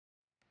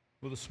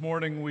Well, this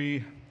morning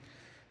we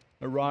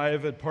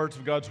arrive at parts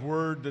of God's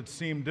Word that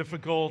seem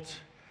difficult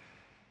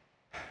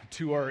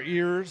to our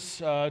ears,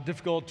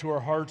 difficult to our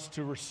hearts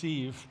to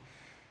receive.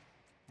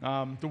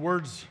 The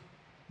words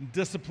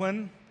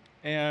discipline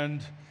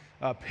and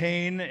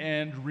pain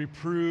and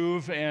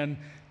reprove and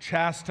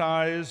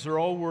chastise are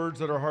all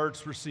words that our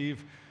hearts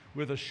receive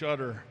with a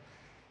shudder,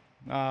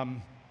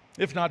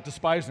 if not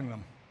despising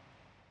them,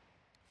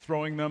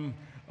 throwing them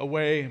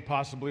away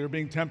possibly, or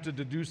being tempted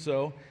to do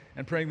so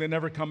and praying they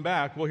never come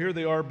back. Well, here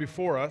they are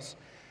before us,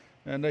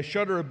 and I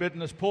shudder a bit in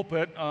this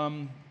pulpit,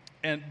 and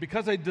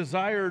because I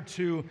desire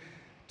to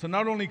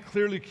not only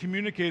clearly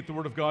communicate the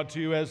Word of God to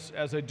you as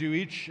I do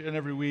each and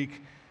every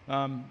week,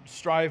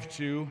 strive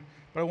to,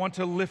 but I want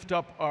to lift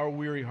up our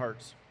weary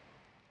hearts.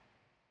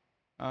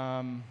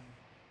 I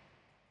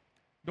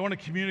don't want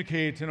to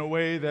communicate in a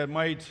way that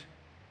might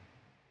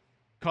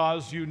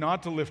cause you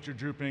not to lift your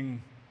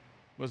drooping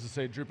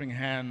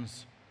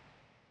hands,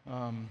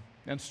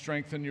 and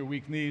strengthen your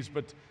weak knees,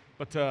 but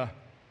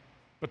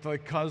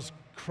like cause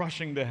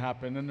crushing to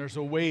happen. And there's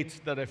a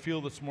weight that I feel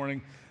this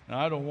morning, and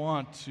I don't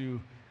want to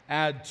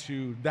add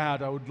to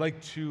that. I would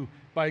like to,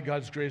 by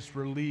God's grace,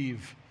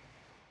 relieve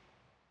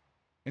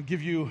and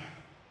give you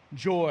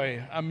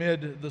joy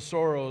amid the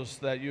sorrows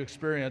that you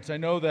experience. I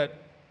know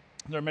that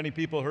there are many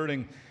people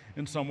hurting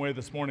in some way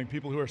this morning,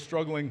 people who are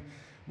struggling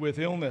with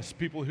illness,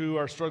 people who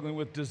are struggling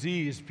with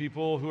disease,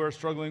 people who are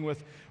struggling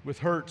with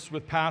hurts,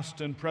 with past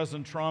and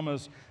present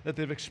traumas that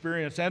they've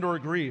experienced, and or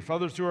grief,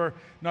 others who are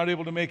not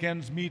able to make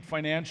ends meet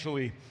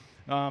financially.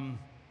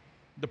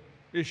 The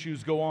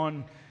issues go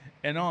on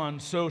and on.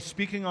 So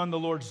speaking on the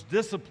Lord's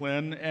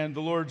discipline and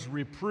the Lord's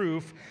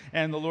reproof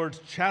and the Lord's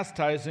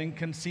chastising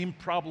can seem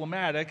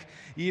problematic,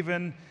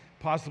 even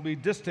possibly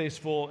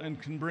distasteful, and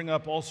can bring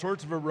up all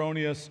sorts of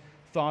erroneous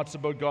thoughts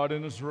about God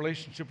and His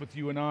relationship with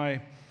you and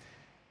I.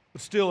 But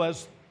still,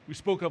 as we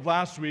spoke of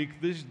last week,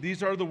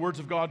 these are the words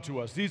of God to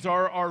us. These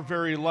are our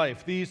very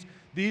life. These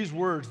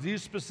words,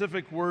 these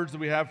specific words that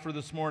we have for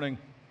this morning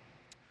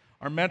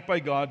are meant by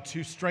God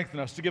to strengthen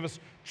us, to give us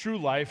true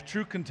life,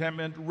 true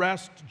contentment,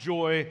 rest,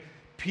 joy,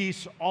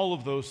 peace, all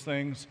of those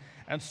things.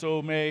 And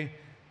so may,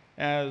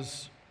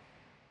 as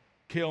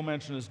Cale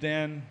mentioned, as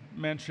Dan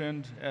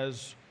mentioned,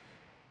 as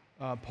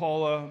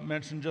Paula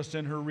mentioned just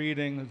in her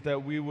reading,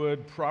 that we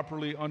would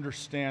properly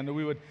understand, that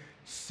we would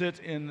sit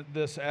in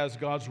this as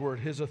God's Word,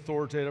 His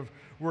authoritative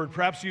Word.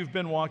 Perhaps you've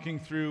been walking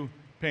through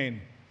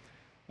pain,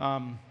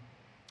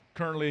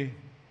 currently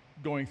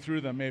going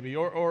through them maybe,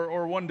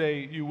 or one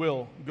day you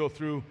will go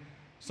through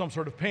some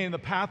sort of pain. The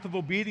path of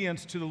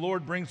obedience to the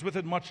Lord brings with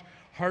it much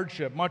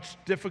hardship, much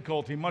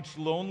difficulty, much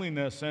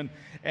loneliness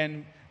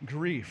and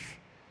grief,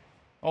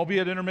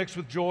 albeit intermixed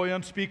with joy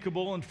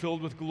unspeakable and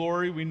filled with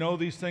glory. We know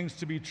these things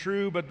to be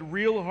true, but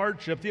real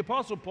hardship. The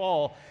Apostle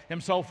Paul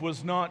himself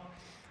was not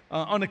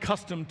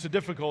unaccustomed to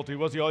difficulty,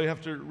 was he? All you have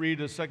to read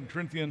is 2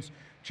 Corinthians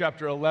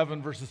chapter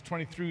 11, verses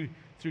 23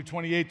 through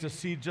 28 to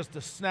see just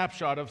a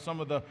snapshot of some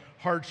of the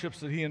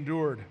hardships that he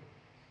endured.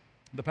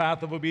 The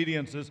path of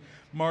obedience is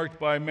marked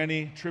by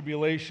many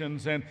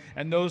tribulations, and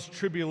those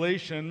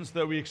tribulations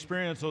that we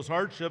experience, those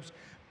hardships,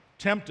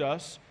 tempt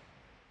us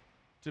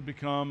to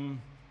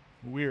become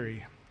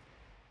weary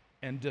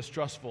and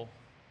distrustful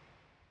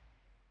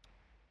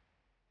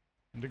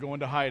and to go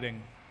into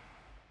hiding.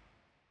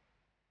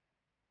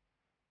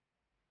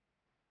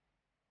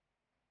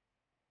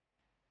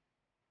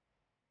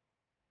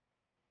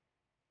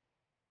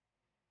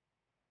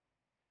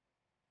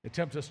 They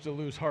tempt us to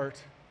lose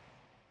heart,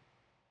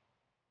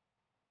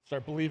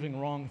 start believing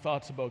wrong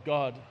thoughts about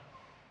God.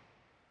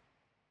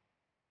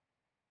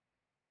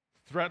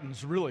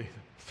 Threatens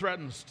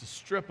to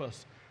strip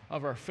us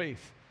of our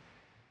faith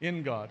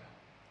in God.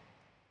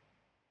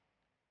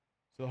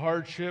 So the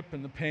hardship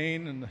and the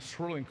pain and the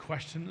swirling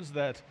questions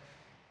that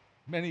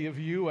many of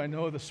you, I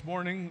know this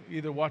morning,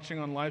 either watching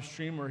on live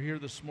stream or here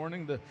this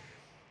morning,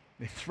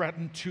 they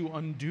threaten to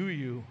undo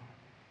you.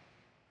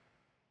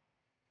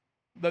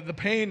 That the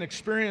pain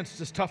experienced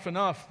is tough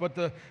enough, but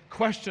the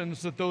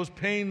questions that those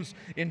pains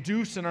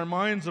induce in our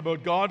minds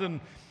about God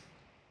and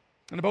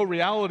about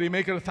reality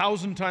make it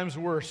 1,000 times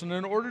worse. And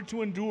in order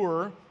to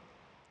endure,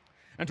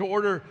 and in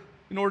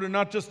order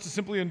not just to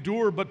simply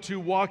endure, but to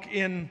walk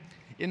in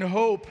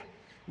hope,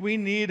 we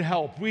need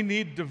help. We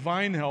need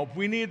divine help.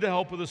 We need the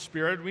help of the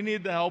Spirit. We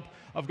need the help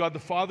of God the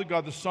Father,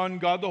 God the Son,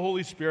 God the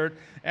Holy Spirit,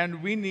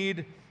 and we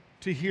need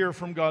to hear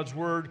from God's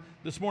Word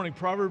this morning.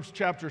 Proverbs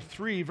chapter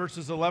 3,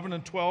 verses 11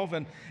 and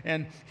 12,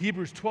 and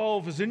Hebrews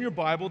 12 is in your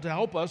Bible to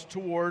help us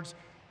towards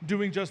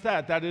doing just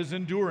that. That is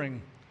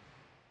enduring,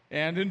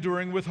 and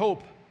enduring with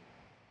hope.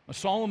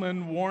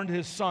 Solomon warned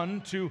his son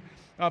to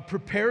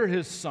prepare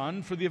his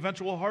son for the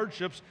eventual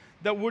hardships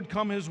that would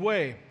come his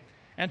way,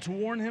 and to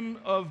warn him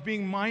of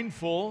being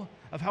mindful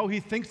of how he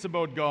thinks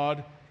about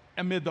God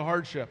amid the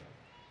hardship.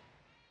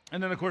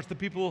 And then, of course, the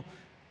people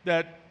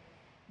that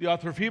the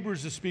author of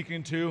Hebrews is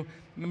speaking to,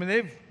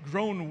 they've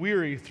grown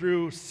weary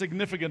through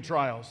significant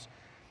trials.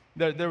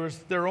 There was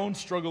their own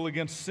struggle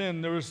against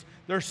sin. There was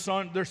their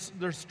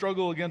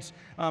struggle against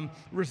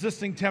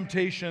resisting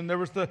temptation. There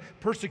was the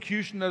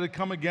persecution that had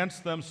come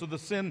against them, so the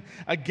sin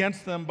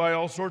against them by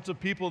all sorts of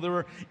people. There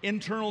were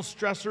internal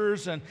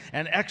stressors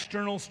and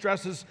external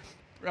stresses,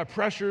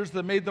 pressures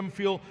that made them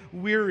feel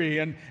weary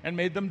and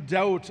made them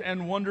doubt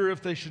and wonder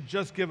if they should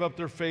just give up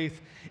their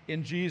faith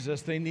in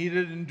Jesus. They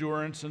needed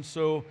endurance, and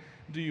so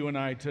do you and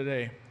I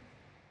today.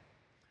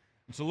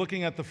 So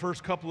looking at the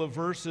first couple of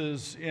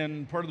verses,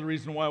 and part of the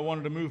reason why I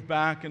wanted to move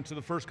back into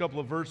the first couple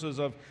of verses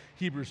of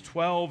Hebrews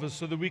 12 is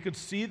so that we could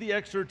see the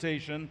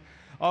exhortation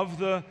of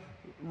the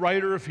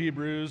writer of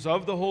Hebrews,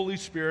 of the Holy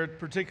Spirit,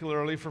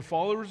 particularly for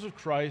followers of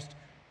Christ,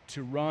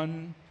 to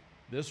run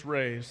this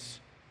race,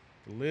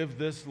 to live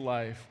this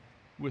life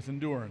with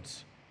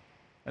endurance.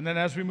 And then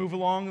as we move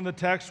along in the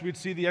text, we'd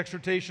see the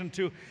exhortation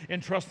to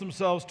entrust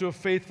themselves to a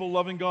faithful,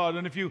 loving God.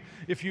 And if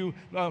you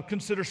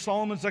consider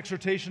Solomon's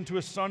exhortation to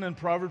his son in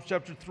Proverbs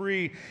chapter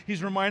 3,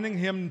 he's reminding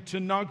him to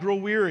not grow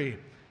weary.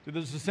 So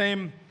there's the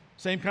same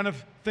kind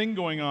of thing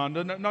going on,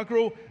 to not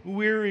grow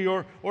weary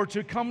or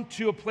to come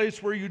to a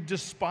place where you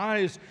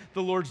despise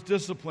the Lord's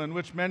discipline,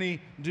 which many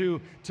do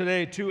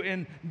today, to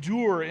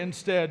endure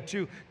instead,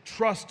 to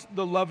trust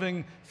the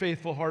loving,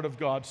 faithful heart of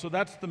God. So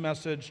that's the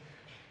message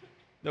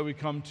that we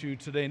come to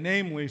today,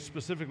 namely,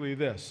 specifically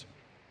this,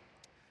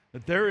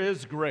 that there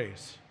is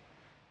grace.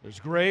 There's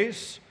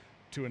grace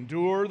to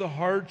endure the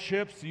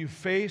hardships you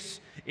face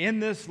in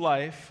this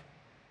life.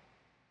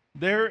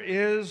 There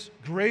is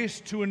grace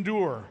to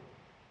endure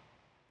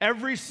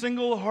every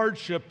single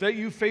hardship that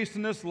you face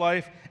in this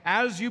life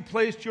as you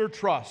placed your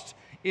trust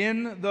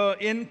in the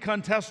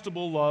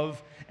incontestable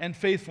love and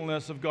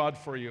faithfulness of God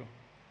for you.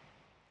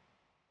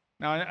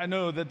 Now, I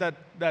know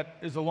that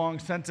is a long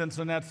sentence,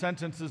 and that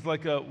sentence is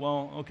like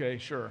well, okay,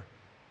 sure.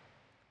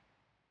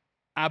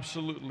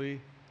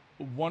 Absolutely,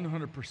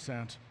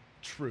 100%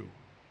 true.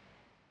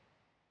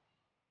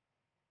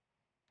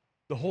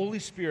 The Holy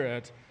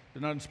Spirit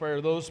did not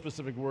inspire those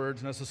specific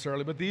words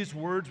necessarily, but these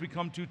words we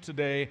come to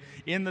today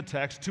in the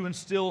text to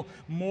instill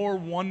more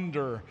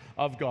wonder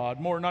of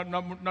God,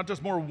 not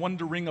just more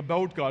wondering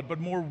about God, but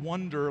more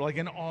wonder, like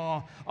an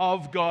awe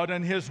of God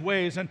and His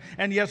ways, and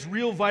yes,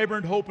 real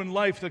vibrant hope in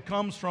life that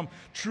comes from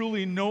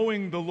truly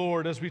knowing the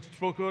Lord, as we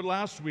spoke about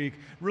last week,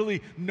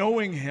 really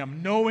knowing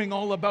Him, knowing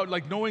all about,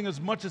 like knowing as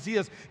much as He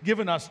has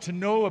given us to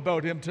know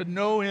about Him, to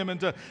know Him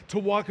and to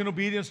walk in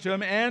obedience to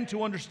Him, and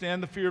to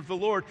understand the fear of the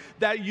Lord,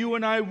 that you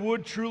and I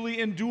would truly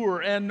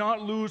endure and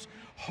not lose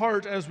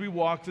heart as we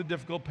walk the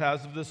difficult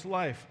paths of this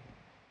life.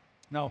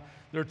 Now,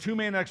 there are two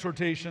main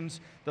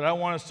exhortations that I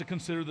want us to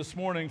consider this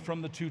morning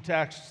from the two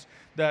texts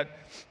that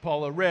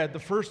Paula read. The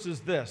first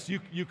is this: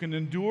 you can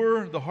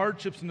endure the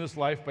hardships in this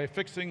life by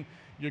fixing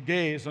your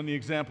gaze on the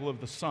example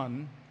of the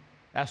Son,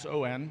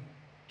 S-O-N,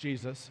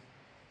 Jesus.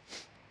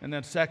 And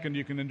then second,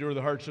 you can endure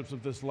the hardships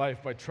of this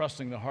life by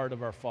trusting the heart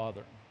of our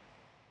Father.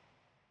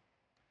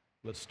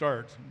 Let's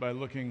start by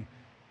looking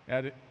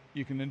at it.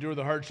 You can endure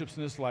the hardships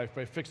in this life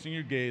by fixing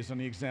your gaze on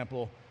the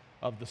example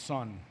of the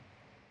Son.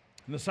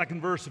 In the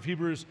second verse of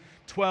Hebrews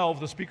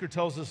 12, the speaker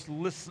tells his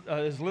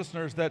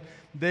listeners that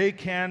they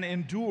can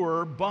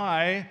endure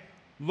by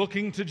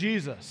looking to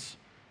Jesus,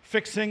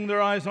 fixing their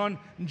eyes on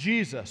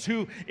Jesus,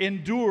 who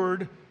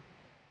endured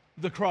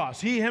the cross.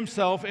 He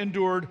himself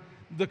endured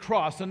the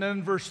cross. And then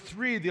in verse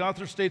 3, the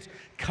author states,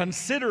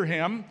 "Consider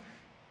him,"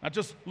 not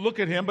just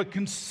look at him, but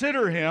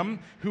consider him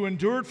who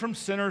endured from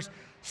sinners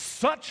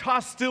such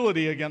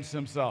hostility against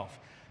himself.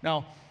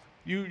 Now,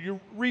 you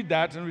read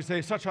that and we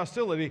say such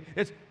hostility.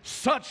 It's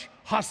such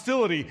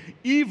hostility.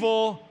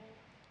 Evil,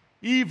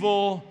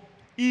 evil,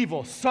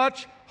 evil.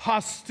 Such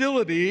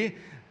hostility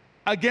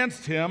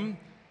against him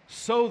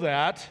so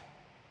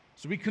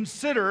we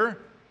consider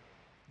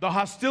the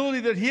hostility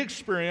that he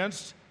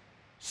experienced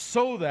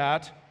so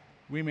that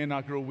we may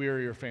not grow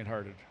weary or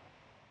faint-hearted.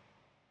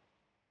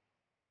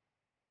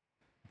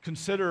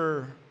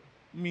 Consider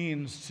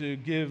means to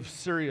give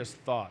serious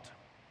thought,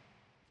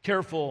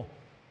 careful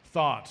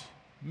thought,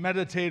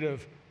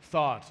 meditative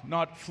thought,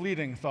 not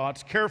fleeting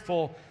thoughts,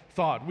 careful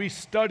thought. We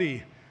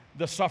study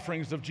the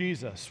sufferings of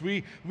Jesus.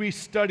 We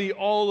study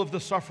all of the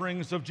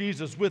sufferings of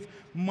Jesus with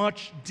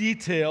much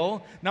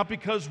detail, not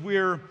because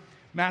we're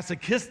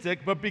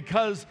masochistic, but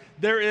because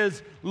there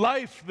is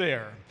life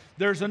there.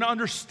 There's an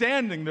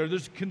understanding there.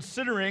 There's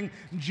considering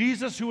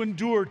Jesus who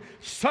endured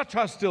such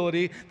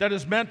hostility that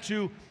is meant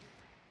to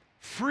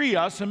free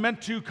us and meant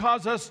to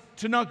cause us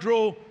to not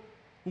grow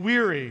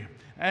weary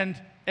and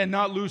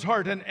not lose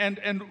heart.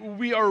 And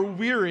we are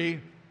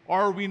weary,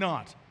 are we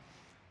not?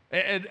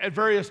 At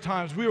various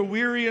times. We are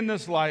weary in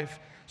this life,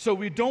 so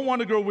we don't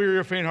want to grow weary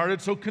or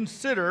faint-hearted. So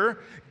consider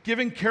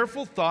giving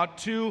careful thought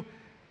to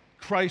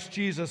Christ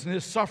Jesus and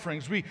His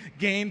sufferings. We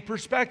gain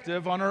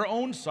perspective on our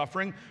own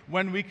suffering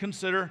when we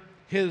consider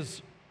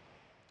His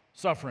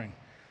suffering.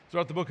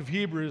 Throughout the book of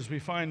Hebrews, we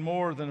find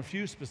more than a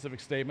few specific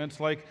statements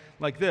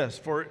like this.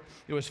 For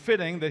it was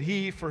fitting that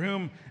He, for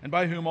whom and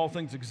by whom all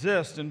things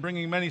exist, in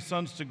bringing many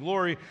sons to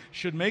glory,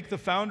 should make the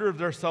founder of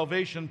their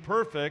salvation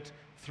perfect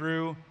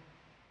through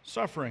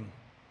suffering.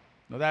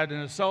 Now that in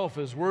itself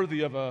is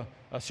worthy of a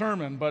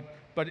sermon, but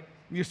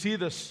you see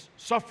the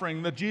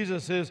suffering that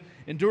Jesus is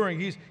enduring.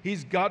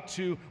 He's got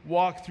to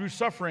walk through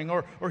suffering.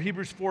 Or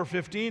Hebrews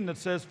 4:15 that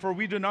says, "For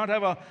we do not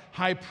have a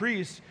high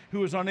priest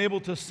who is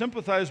unable to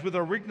sympathize with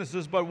our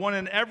weaknesses, but one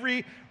in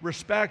every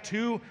respect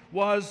who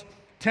was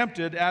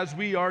tempted as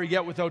we are,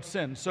 yet without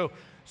sin." So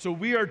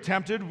we are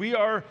tempted. We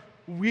are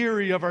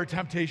weary of our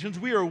temptations.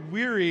 We are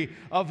weary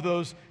of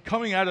those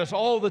coming at us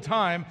all the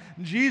time.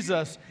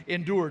 Jesus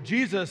endured.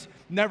 Jesus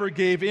never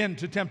gave in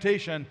to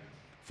temptation.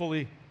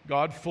 Fully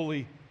God,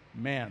 fully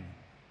man.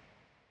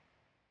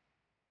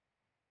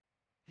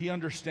 He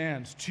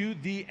understands to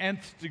the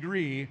nth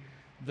degree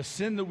the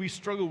sin that we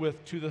struggle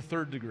with to the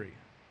third degree.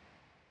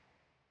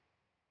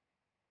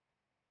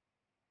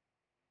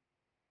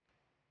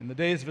 In the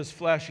days of his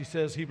flesh, he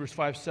says, Hebrews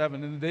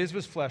 5:7, in the days of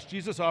his flesh,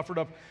 Jesus offered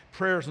up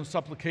prayers and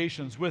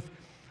supplications with,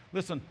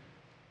 listen,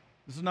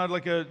 this is not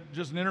like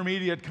just an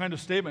intermediate kind of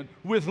statement,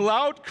 with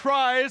loud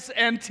cries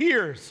and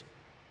tears.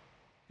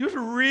 He was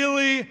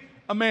really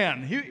a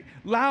man.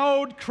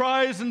 Loud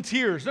cries and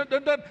tears,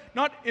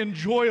 not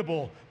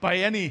enjoyable by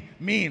any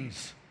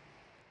means.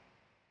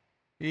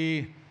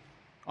 He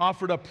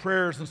offered up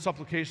prayers and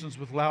supplications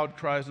with loud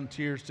cries and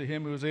tears to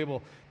him who was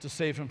able to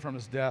save him from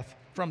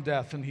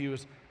death, and he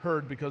was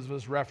heard because of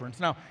his reference.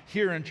 Now,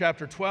 here in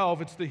chapter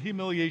 12, it's the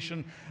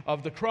humiliation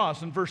of the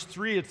cross. In verse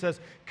 3, it says,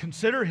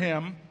 "Consider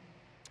him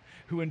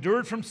who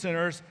endured from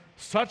sinners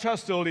such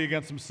hostility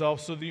against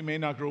himself, so that you may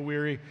not grow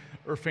weary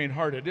or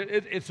faint-hearted."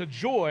 It's a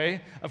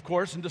joy, of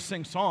course, and to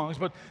sing songs,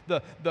 but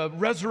the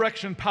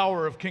resurrection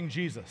power of King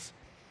Jesus.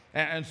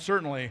 And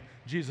certainly,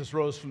 Jesus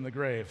rose from the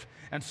grave.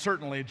 And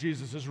certainly,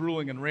 Jesus is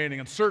ruling and reigning.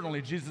 And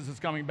certainly, Jesus is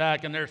coming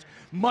back, and there's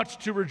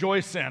much to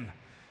rejoice in.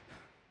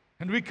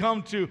 And we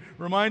come to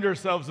remind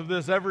ourselves of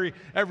this every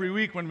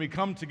week when we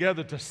come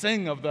together to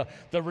sing of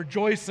the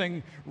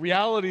rejoicing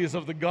realities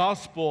of the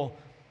gospel.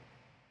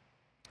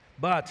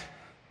 But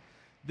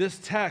this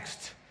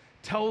text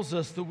tells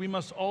us that we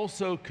must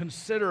also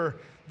consider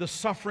the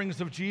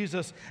sufferings of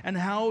Jesus and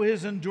how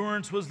his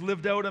endurance was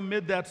lived out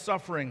amid that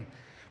suffering.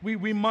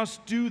 We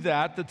must do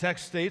that, the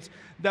text states,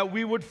 that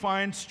we would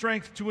find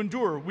strength to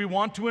endure. We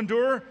want to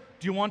endure?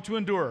 Do you want to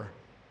endure?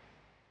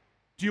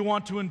 Do you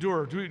want to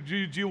endure? Do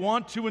you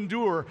want to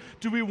endure?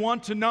 Do we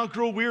want to not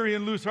grow weary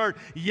and lose heart?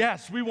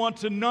 Yes, we want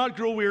to not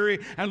grow weary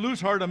and lose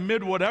heart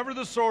amid whatever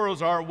the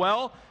sorrows are.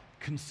 Well,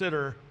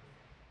 consider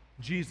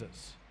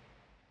Jesus.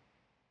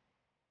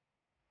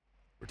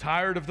 We're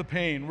tired of the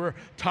pain. We're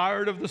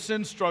tired of the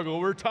sin struggle.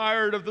 We're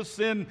tired of the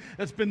sin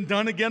that's been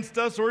done against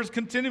us or is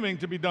continuing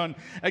to be done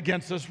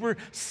against us. We're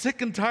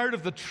sick and tired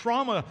of the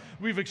trauma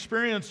we've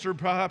experienced, or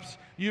perhaps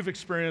you've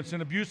experienced,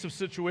 in abusive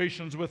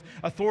situations with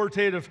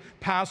authoritative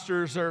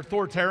pastors or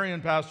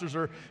authoritarian pastors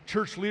or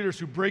church leaders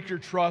who break your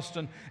trust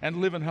and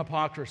live in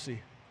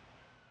hypocrisy.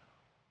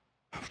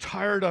 I'm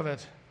tired of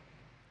it.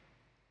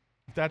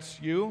 If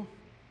that's you,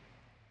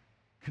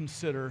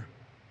 consider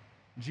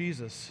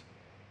Jesus.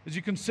 As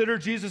you consider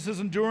Jesus'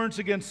 endurance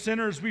against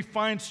sinners, we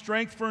find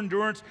strength for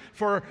endurance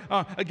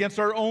against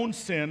our own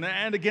sin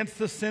and against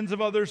the sins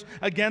of others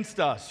against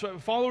us.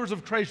 Followers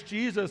of Christ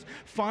Jesus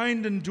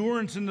find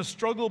endurance in the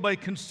struggle by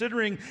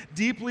considering,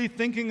 deeply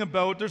thinking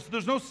about,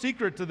 there's no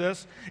secret to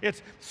this,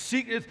 it's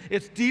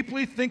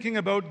deeply thinking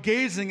about,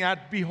 gazing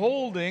at,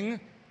 beholding,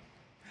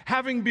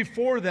 having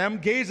before them,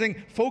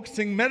 gazing,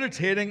 focusing,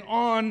 meditating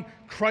on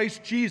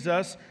Christ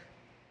Jesus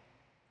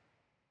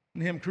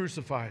and him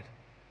crucified.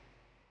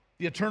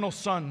 The eternal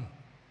Son,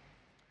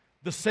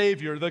 the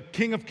Savior, the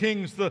King of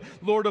Kings, the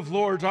Lord of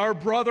Lords, our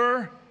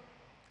brother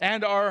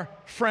and our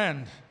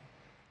friend.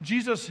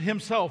 Jesus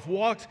himself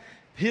walked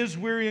his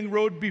wearying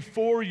road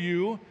before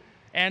you,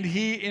 and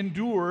he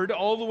endured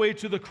all the way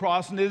to the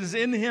cross, and it is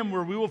in him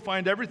where we will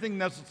find everything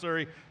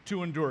necessary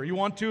to endure. You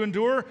want to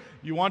endure?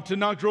 You want to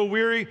not grow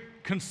weary?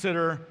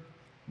 Consider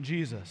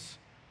Jesus.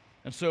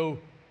 And so,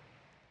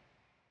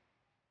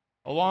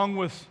 along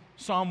with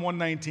Psalm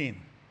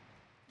 119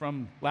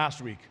 from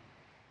last week,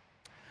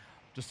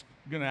 just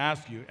going to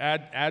ask you,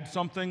 add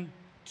something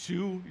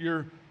to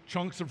your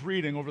chunks of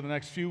reading over the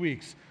next few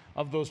weeks.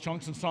 Of those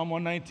chunks in Psalm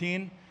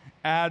 119,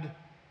 add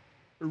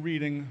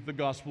reading the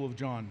Gospel of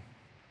John.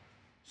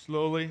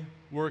 Slowly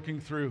working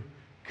through,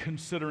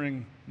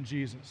 considering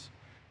Jesus.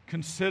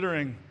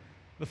 Considering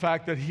the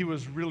fact that he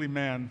was really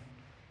man,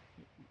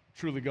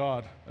 truly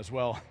God as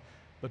well,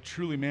 but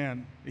truly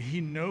man. He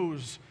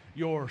knows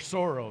your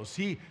sorrows.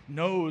 He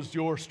knows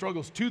your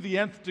struggles to the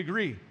nth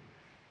degree.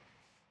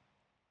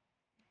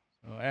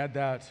 Add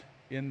that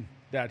in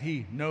that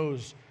he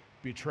knows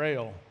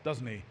betrayal,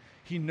 doesn't he?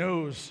 He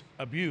knows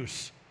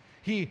abuse.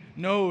 He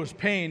knows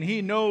pain.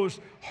 He knows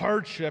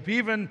hardship,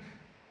 even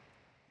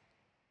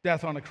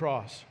death on a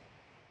cross.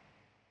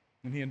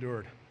 And he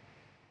endured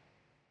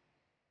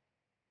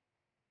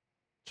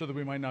so that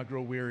we might not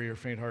grow weary or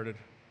faint-hearted.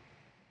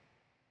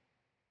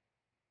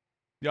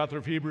 The author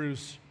of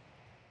Hebrews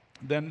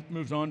then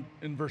moves on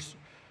in verse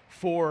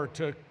 4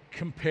 to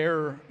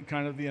compare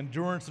kind of the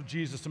endurance of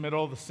Jesus amid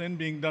all the sin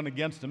being done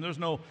against him. There's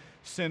no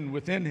sin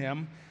within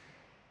him.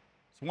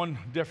 It's one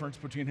difference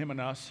between him and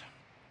us.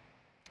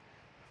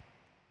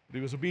 But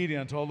he was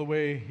obedient all the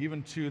way,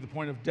 even to the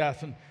point of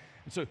death. And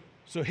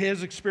so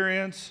his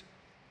experience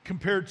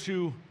compared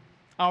to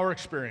our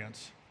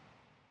experience.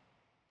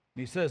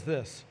 And he says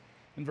this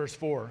in verse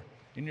 4,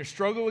 in your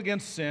struggle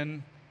against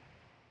sin,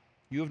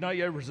 you have not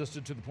yet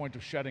resisted to the point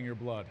of shedding your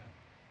blood.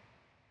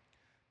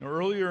 Now,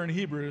 earlier in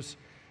Hebrews,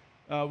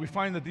 we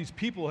find that these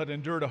people had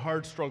endured a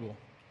hard struggle.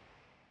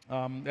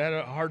 They had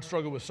a hard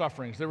struggle with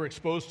sufferings. They were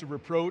exposed to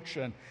reproach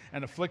and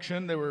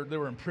affliction. They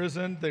were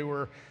imprisoned. They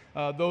were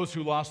those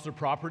who lost their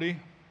property.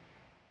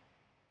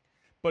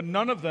 But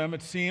none of them,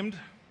 it seemed,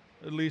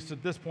 at least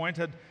at this point,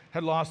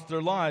 had lost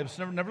their lives.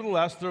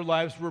 Nevertheless, their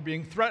lives were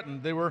being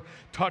threatened. They were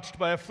touched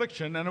by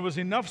affliction, and it was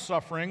enough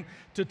suffering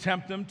to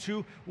tempt them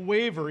to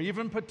waver,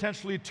 even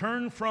potentially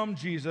turn from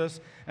Jesus,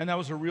 and that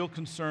was a real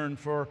concern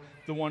for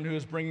the one who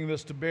is bringing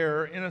this to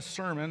bear in a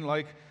sermon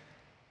like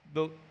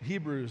the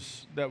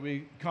Hebrews that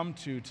we come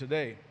to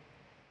today,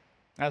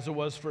 as it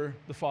was for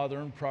the father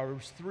in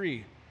Proverbs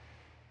 3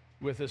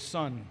 with his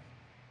son.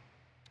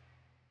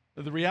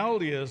 The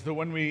reality is that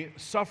when we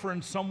suffer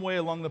in some way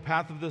along the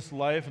path of this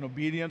life in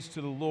obedience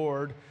to the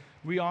Lord,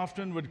 we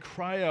often would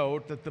cry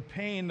out that the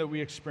pain that we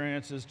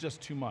experience is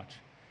just too much.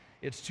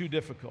 It's too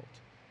difficult.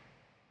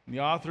 And the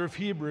author of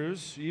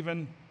Hebrews,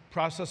 even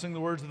processing the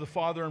words of the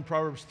Father in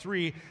Proverbs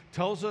 3,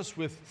 tells us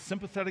with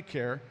sympathetic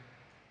care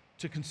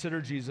to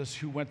consider Jesus,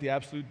 who went the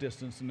absolute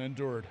distance and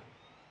endured.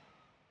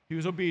 He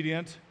was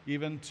obedient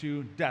even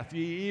to death,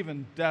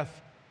 even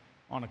death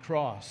on a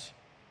cross.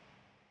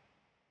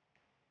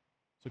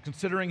 So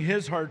considering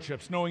his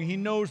hardships, knowing he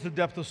knows the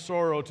depth of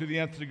sorrow to the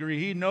nth degree,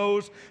 he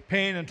knows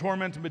pain and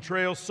torment and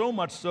betrayal, so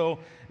much so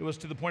it was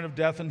to the point of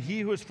death, and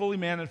he who is fully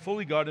man and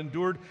fully God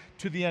endured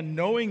to the end.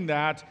 Knowing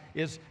that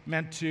is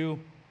meant to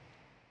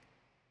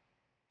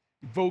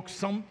evoke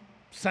some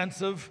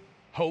sense of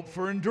hope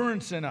for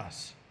endurance in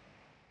us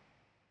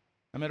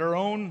amid our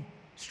own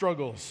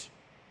struggles,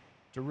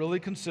 to really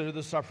consider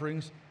the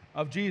sufferings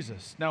of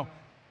Jesus. Now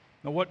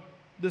what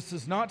this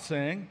is not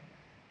saying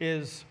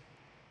is,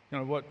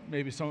 what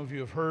maybe some of you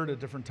have heard at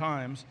different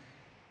times.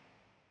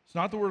 It's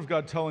not the Word of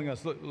God telling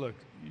us, look,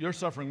 your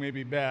suffering may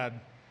be bad,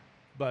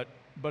 but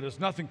it's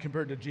nothing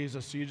compared to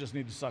Jesus, so you just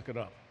need to suck it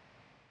up.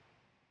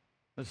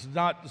 That's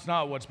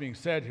not what's being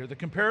said here. The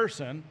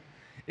comparison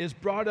is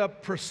brought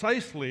up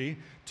precisely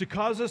to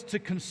cause us to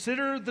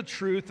consider the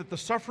truth that the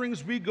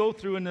sufferings we go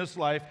through in this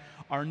life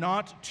are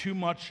not too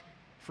much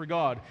for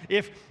God.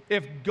 If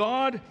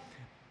God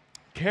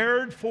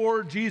cared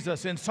for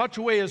Jesus in such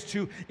a way as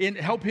to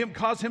help him,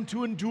 cause him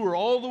to endure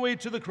all the way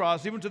to the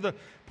cross, even to the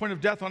point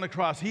of death on the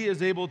cross, he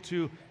is able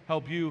to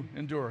help you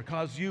endure,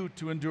 cause you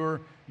to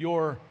endure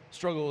your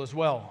struggle as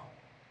well.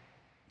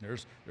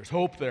 There's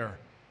hope there.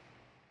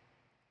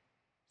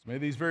 So may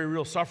these very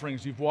real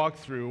sufferings you've walked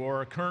through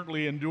or are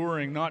currently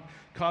enduring not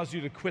cause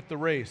you to quit the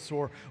race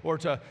or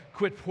to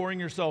quit pouring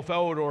yourself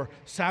out or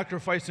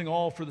sacrificing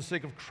all for the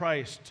sake of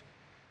Christ.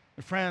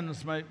 My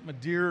friends, my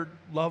dear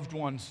loved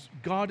ones,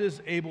 God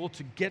is able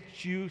to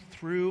get you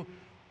through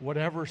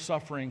whatever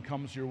suffering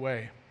comes your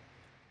way.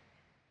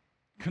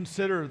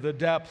 Consider the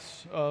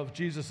depths of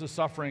Jesus'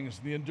 sufferings,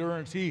 the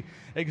endurance he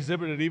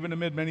exhibited even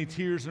amid many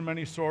tears and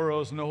many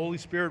sorrows, and the Holy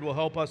Spirit will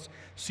help us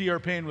see our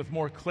pain with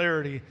more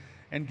clarity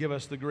and give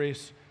us the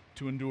grace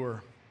to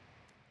endure.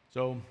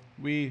 So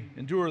we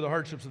endure the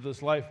hardships of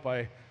this life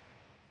by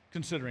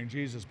considering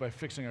Jesus, by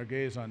fixing our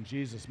gaze on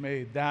Jesus.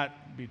 May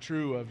that be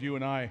true of you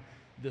and I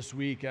this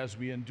week as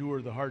we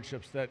endure the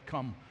hardships that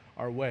come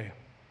our way.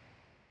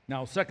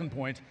 Now, second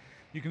point,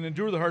 you can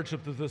endure the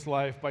hardships of this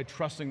life by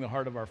trusting the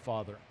heart of our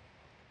Father.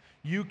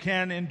 You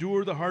can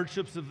endure the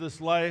hardships of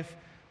this life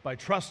by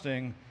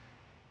trusting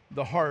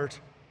the heart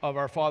of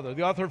our Father.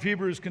 The author of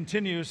Hebrews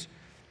continues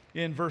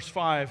in verse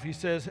 5. He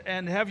says,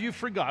 "And have you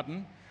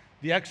forgotten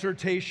the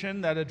exhortation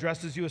that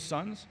addresses you as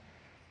sons?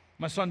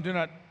 My son, do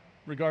not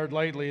regard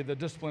lightly the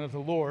discipline of the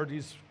Lord."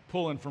 He's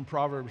pulling from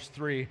Proverbs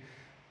 3.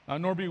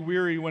 "Nor be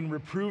weary when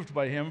reproved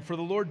by him, for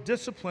the Lord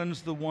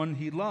disciplines the one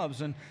he loves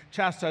and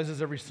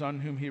chastises every son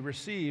whom he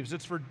receives."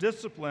 It's for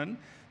discipline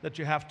that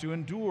you have to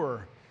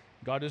endure.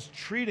 God is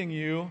treating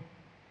you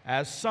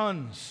as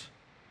sons.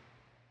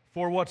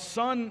 For what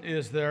son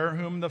is there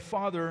whom the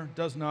Father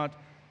does not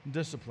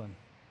discipline?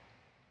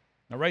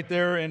 Now, right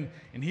there in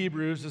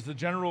Hebrews is the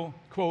general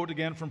quote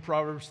again from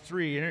Proverbs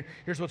 3. And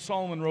here's what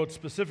Solomon wrote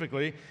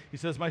specifically. He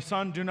says, "My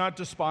son, do not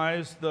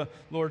despise the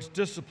Lord's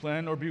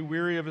discipline or be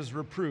weary of his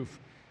reproof.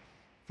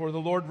 For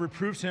the Lord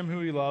reproves him who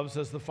he loves,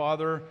 as the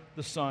Father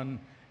the Son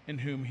in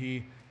whom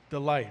he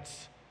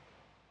delights."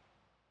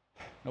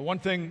 Now, one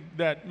thing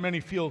that many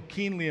feel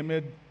keenly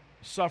amid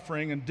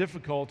suffering and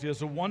difficulty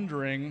is a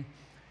wondering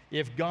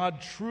if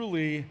God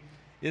truly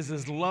is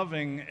as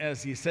loving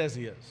as he says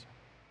he is.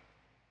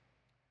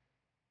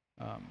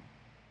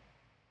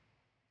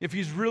 If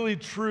he's really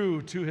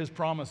true to his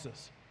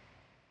promises.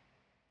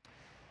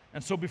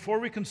 And so before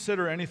we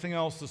consider anything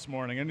else this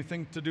morning,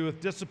 anything to do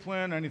with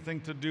discipline, anything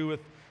to do with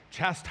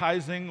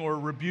chastising or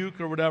rebuke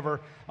or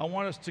whatever, I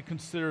want us to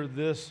consider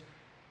this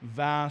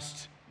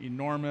vast,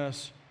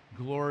 enormous,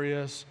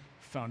 glorious,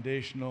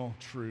 foundational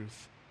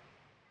truth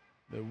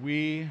that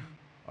we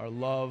are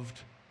loved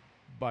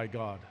by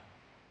God.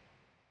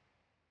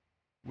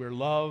 We're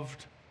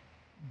loved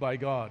by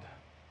God.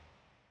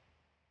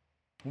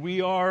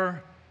 We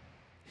are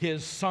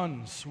His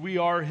sons. We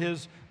are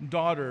His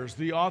daughters.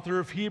 The author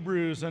of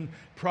Hebrews and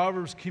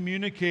Proverbs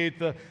communicate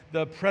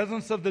the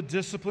presence of the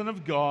discipline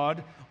of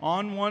God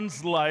on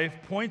one's life,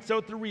 points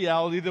out the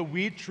reality that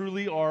we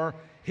truly are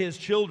His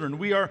children.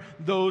 We are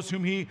those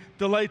whom He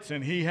delights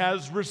in. He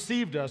has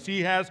received us.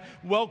 He has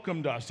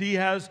welcomed us. He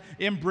has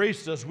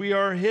embraced us. We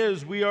are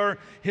His. We are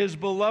His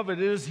beloved.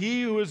 It is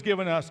He who has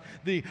given us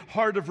the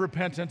heart of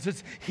repentance.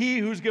 It's He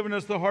who's given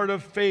us the heart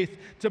of faith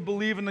to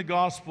believe in the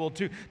gospel,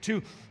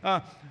 to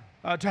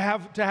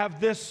have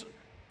this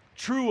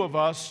true of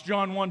us.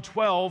 John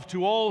 1:12,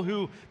 to all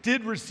who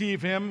did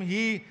receive Him,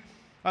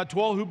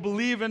 to all who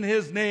believe in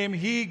His name,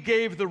 He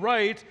gave the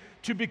right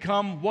to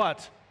become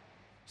what?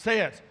 Say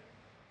it.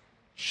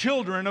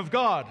 Children of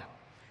God.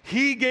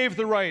 He gave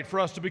the right for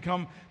us to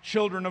become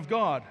children of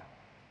God.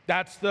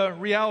 That's the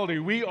reality.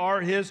 We are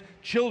His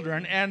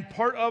children, and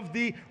part of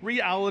the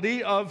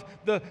reality of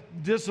the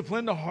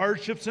discipline, the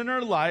hardships in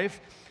our life,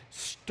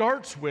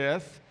 starts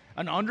with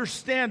an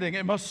understanding.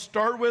 It must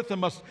start with, it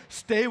must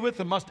stay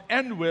with, it must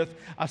end with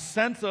a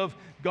sense of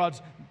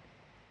God's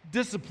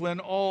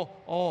discipline.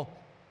 All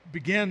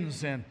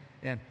begins and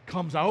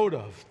comes out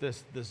of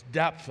this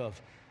depth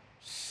of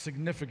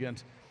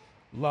significant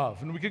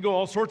love. And we could go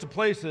all sorts of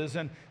places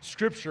in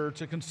Scripture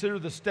to consider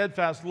the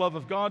steadfast love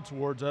of God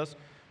towards us.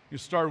 You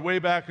start way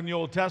back in the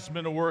Old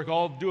Testament to work,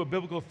 I'll do a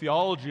biblical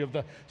theology of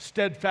the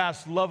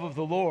steadfast love of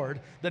the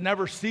Lord that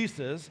never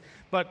ceases.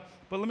 But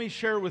let me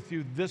share with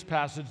you this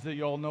passage that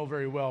you all know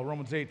very well,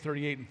 Romans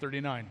 8:38 and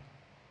 39.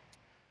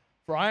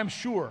 For I am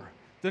sure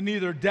that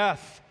neither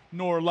death,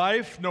 nor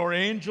life, nor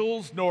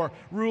angels, nor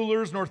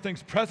rulers, nor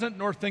things present,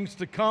 nor things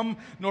to come,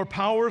 nor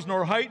powers,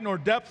 nor height, nor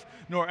depth,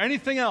 nor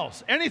anything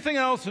else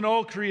in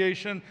all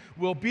creation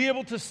will be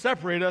able to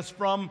separate us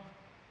from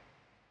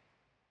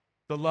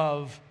the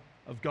love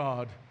of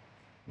God,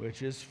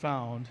 which is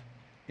found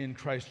in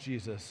Christ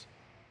Jesus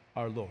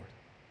our Lord.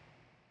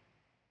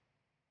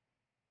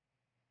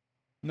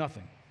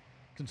 Nothing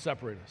can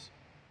separate us.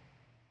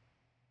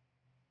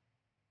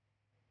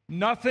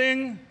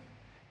 Nothing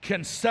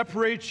can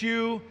separate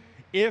you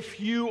if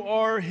you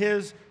are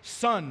His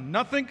son.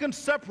 Nothing can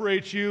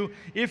separate you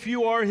if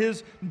you are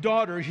His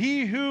daughter.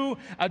 He who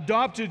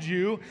adopted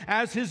you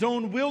as His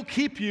own will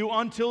keep you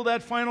until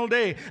that final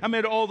day.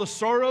 Amid all the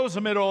sorrows,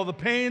 amid all the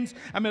pains,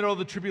 amid all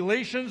the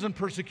tribulations and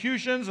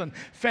persecutions and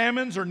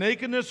famines or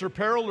nakedness or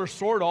peril or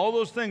sword, all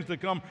those things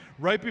that come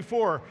right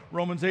before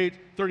Romans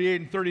 8:38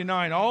 and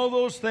 39. All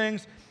those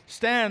things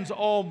stands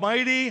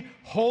almighty,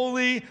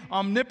 holy,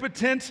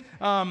 omnipotent,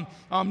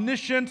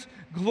 omniscient,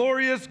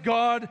 glorious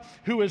God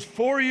who is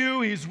for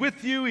you. He's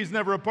with you. He's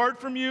never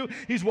apart from you.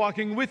 He's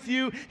walking with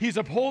you. He's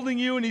upholding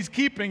you, and He's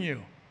keeping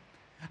you.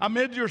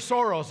 Amid your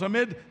sorrows,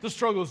 amid the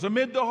struggles,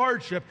 amid the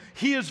hardship,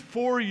 He is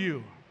for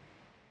you.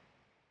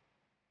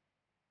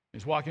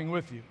 He's walking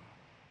with you.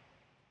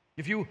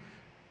 If you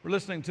were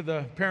listening to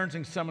the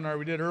parenting seminar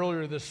we did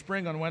earlier this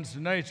spring on Wednesday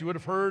nights, you would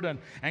have heard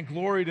and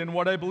gloried in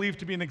what I believe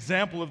to be an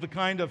example of the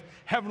kind of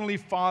Heavenly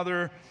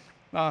Father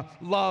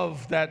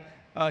love that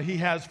He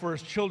has for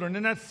His children.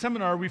 In that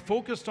seminar, we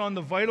focused on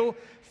the vital,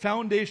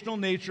 foundational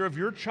nature of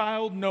your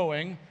child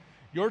knowing,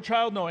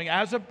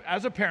 as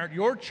a parent,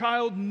 your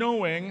child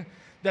knowing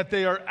that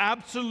they are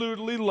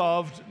absolutely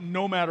loved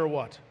no matter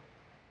what.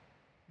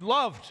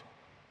 Loved.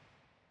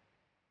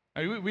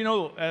 We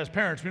know, as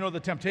parents, we know the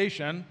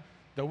temptation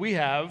that we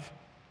have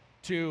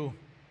to,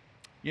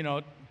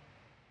 the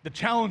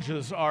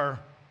challenges are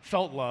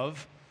felt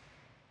love.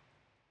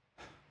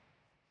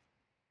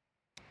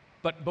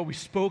 But we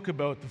spoke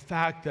about the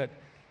fact that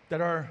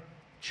our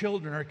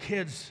children, our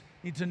kids,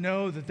 need to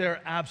know that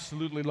they're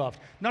absolutely loved.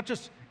 Not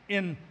just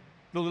in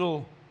the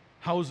little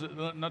houses,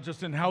 not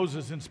just in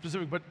houses in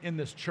specific, but in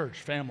this church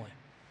family.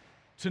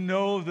 To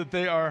know that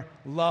they are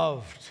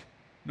loved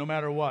no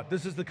matter what.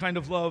 This is the kind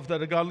of love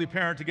that a godly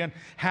parent, again,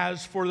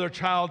 has for their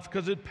child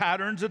because it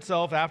patterns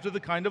itself after the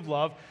kind of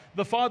love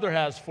the Father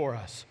has for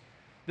us.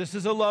 This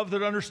is a love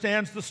that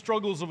understands the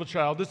struggles of a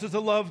child. This is a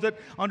love that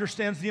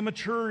understands the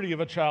immaturity of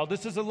a child.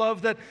 This is a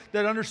love that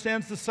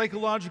understands the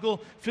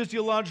psychological,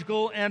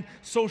 physiological, and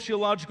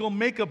sociological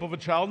makeup of a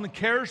child and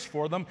cares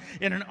for them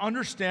in an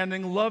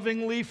understanding,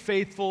 lovingly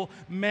faithful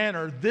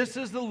manner. This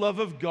is the love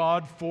of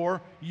God for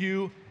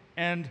you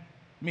and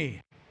me.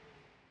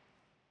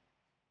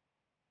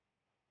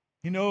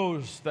 He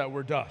knows that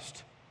we're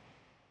dust.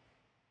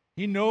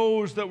 He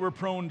knows that we're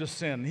prone to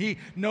sin. He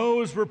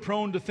knows we're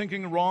prone to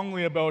thinking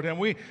wrongly about Him.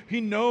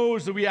 He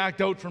knows that we act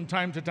out from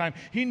time to time.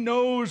 He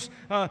knows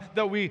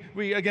that we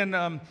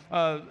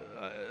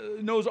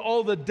knows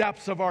all the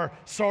depths of our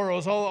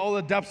sorrows, all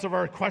the depths of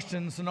our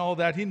questions and all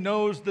that. He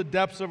knows the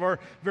depths of our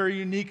very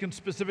unique and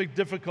specific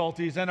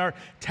difficulties and our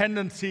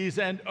tendencies.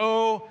 And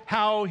oh,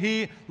 how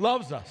He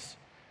loves us.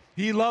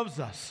 He loves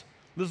us.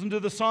 Listen to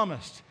the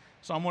psalmist.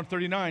 Psalm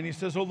 139, he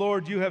says, "O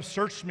Lord, you have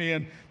searched me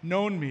and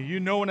known me.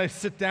 You know when I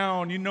sit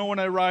down. You know when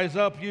I rise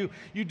up. You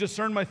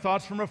discern my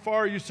thoughts from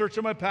afar. You search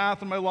out my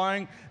path and my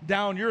lying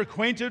down. You're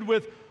acquainted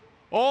with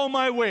all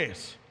my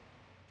ways,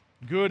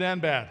 good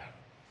and bad."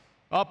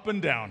 Up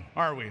and down,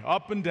 aren't we?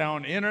 Up and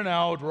down, in and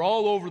out. We're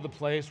all over the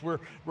place. We're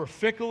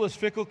fickle as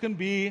fickle can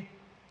be.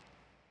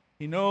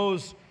 He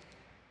knows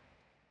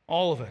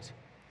all of it.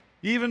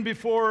 Even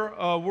before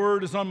a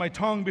word is on my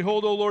tongue,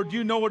 behold, O Lord,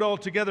 you know it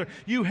altogether.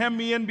 You hem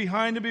me in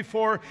behind and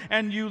before,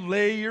 and you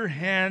lay your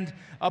hand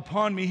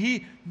upon me.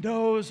 He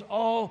knows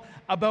all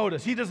about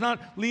us. He does not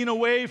lean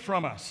away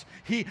from us.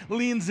 He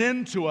leans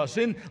into us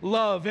in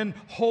love, in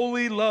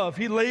holy love.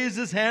 He lays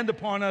His hand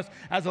upon us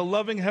as a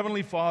loving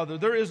Heavenly Father.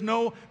 There is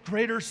no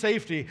greater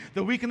safety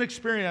that we can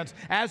experience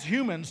as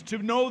humans to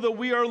know that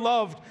we are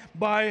loved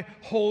by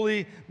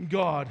holy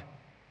God.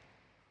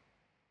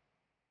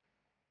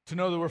 To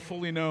know that we're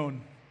fully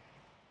known,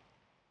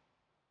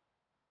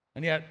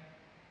 and yet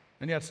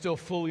still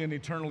fully and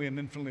eternally and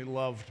infinitely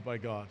loved by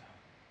God.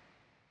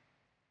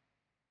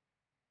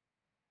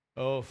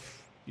 Oh,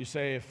 if you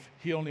say, if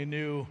He only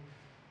knew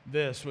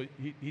this, well,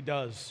 he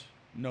does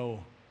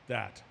know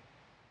that.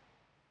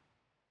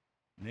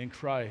 And in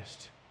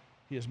Christ,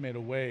 He has made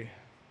a way.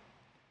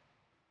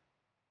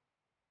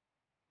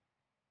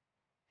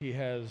 He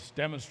has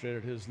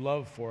demonstrated His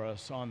love for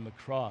us on the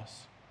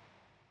cross.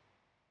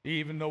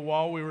 Even though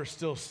while we were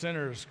still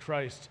sinners,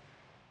 Christ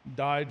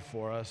died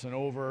for us, and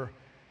over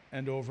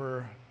and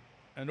over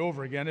and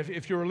over again.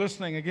 If you were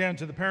listening again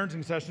to the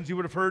parenting sessions, you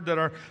would have heard that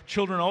our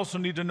children also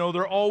need to know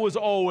they're always,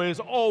 always,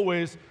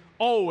 always,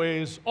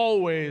 always,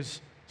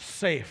 always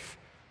safe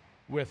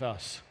with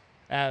us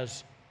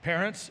as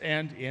parents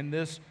and in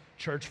this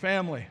church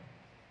family.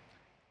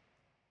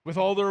 With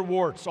all their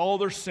warts, all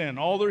their sin,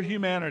 all their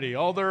humanity,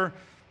 all their,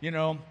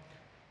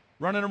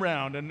 running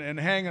around and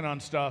hanging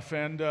on stuff,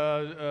 and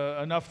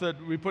enough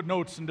that we put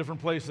notes in different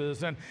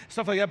places and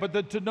stuff like that,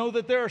 but to know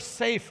that they're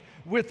safe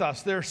with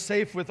us. They're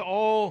safe with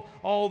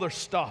all their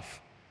stuff,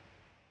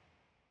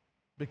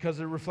 because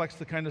it reflects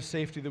the kind of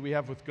safety that we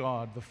have with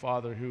God, the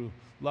Father, who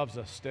loves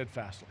us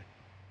steadfastly.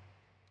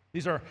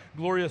 These are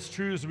glorious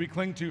truths that we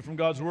cling to from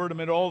God's Word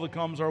amid all that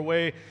comes our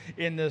way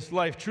in this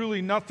life.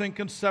 Truly, nothing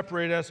can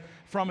separate us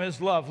from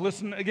His love.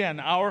 Listen again,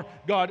 our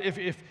God,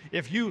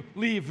 if you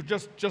leave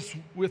just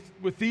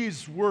with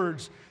these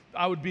words,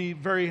 I would be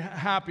very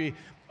happy.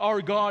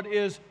 Our God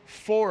is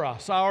for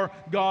us. Our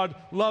God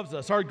loves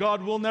us. Our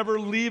God will never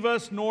leave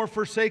us nor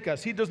forsake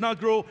us. He does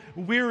not grow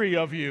weary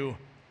of you.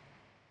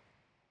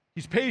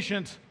 He's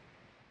patient.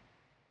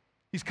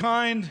 He's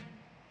kind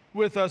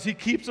with us. He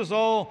keeps us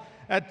all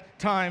at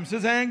times.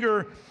 His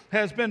anger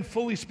has been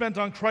fully spent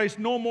on Christ.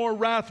 No more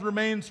wrath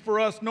remains for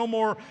us. No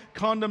more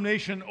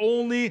condemnation.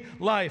 Only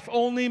life.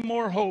 Only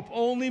more hope.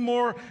 Only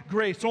more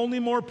grace. Only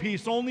more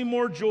peace. Only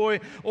more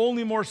joy.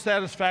 Only more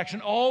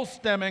satisfaction. All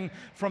stemming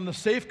from the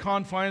safe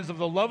confines of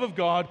the love of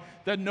God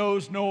that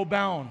knows no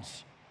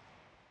bounds.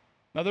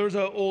 Now, there's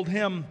an old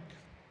hymn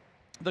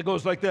that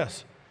goes like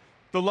this: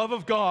 "The love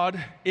of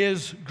God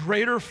is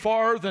greater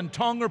far than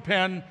tongue or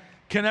pen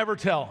can ever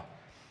tell.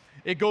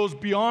 It goes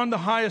beyond the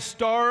highest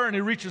star, and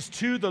it reaches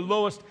to the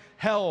lowest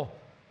hell.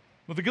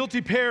 With the guilty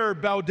pair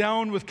bowed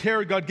down with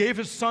care, God gave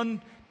His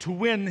Son to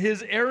win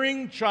His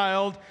erring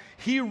child.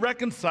 He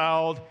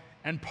reconciled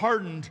and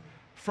pardoned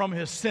from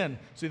his sin."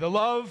 See, the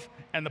love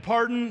and the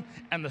pardon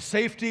and the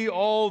safety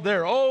all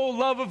there. Oh,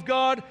 love of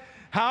God,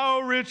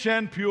 how rich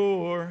and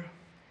pure,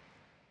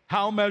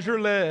 how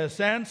measureless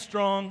and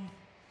strong.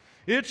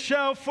 It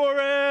shall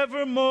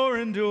forevermore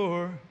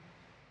endure,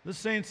 the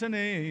saints and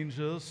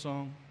angels'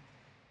 song.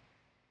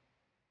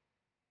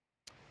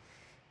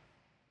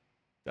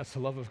 That's the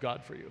love of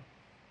God for you.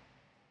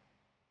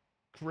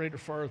 Greater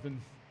far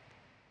than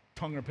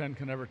tongue or pen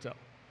can ever tell.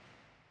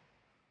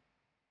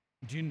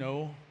 Do you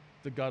know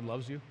that God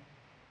loves you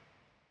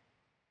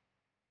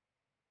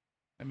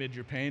amid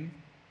your pain?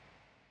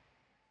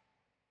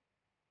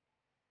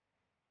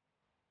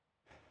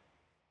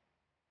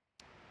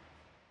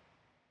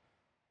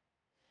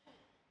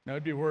 Now,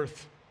 it'd be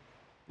worth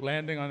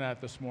landing on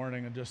that this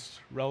morning and just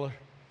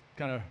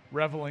kind of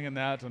reveling in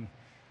that and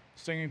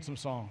singing some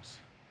songs.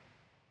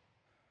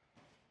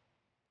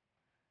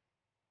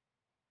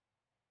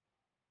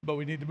 But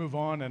we need to move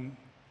on and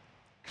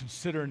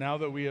consider, now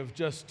that we have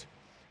just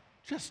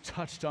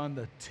touched on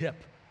the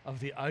tip of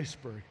the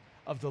iceberg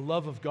of the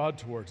love of God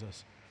towards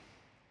us.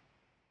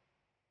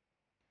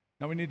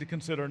 Now we need to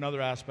consider another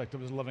aspect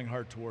of His loving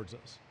heart towards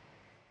us.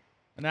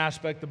 An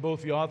aspect that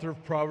both the author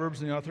of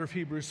Proverbs and the author of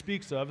Hebrews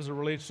speaks of as it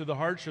relates to the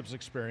hardships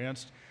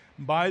experienced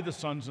by the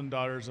sons and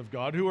daughters of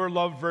God who are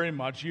loved very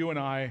much, you and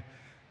I,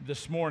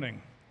 this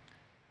morning.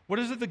 What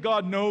is it that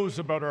God knows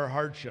about our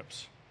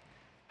hardships?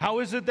 How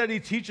is it that he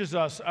teaches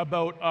us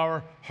about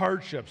our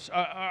hardships?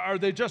 Are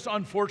they just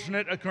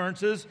unfortunate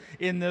occurrences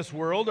in this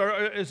world?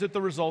 Or is it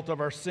the result of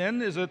our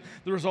sin? Is it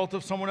the result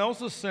of someone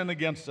else's sin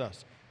against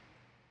us?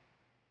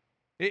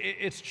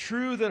 It's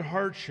true that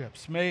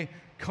hardships may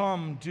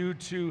come due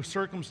to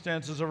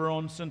circumstances of our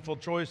own sinful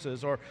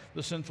choices or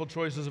the sinful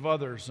choices of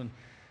others. And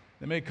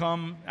they may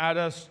come at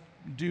us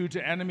due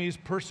to enemies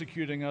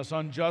persecuting us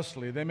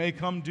unjustly. They may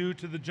come due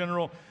to the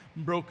general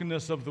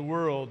brokenness of the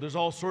world. There's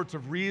all sorts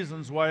of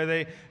reasons why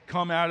they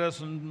come at us,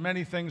 and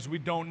many things we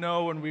don't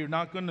know and we're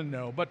not going to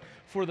know. But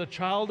for the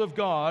child of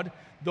God,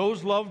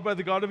 those loved by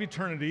the God of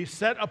eternity,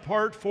 set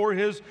apart for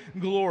his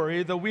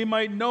glory, that we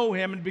might know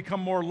him and become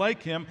more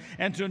like him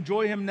and to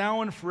enjoy him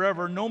now and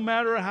forever, no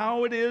matter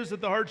how it is that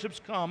the hardships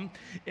come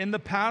in the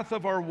path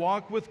of our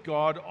walk with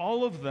God,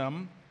 all of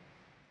them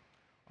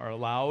are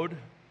allowed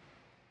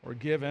or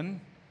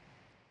given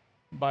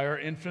by our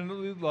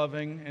infinitely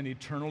loving and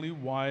eternally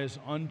wise,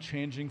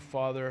 unchanging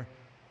Father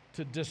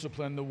to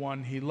discipline the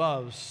one he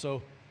loves.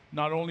 So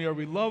not only are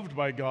we loved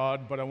by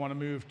God, but I want to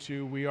move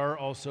to we are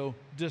also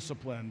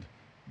disciplined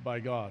by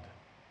God.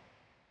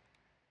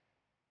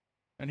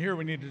 And here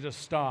we need to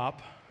just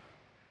stop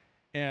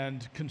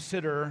and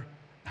consider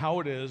how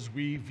it is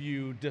we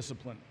view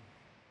discipline.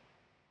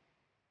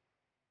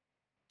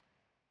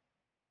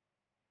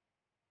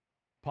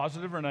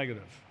 Positive or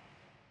negative?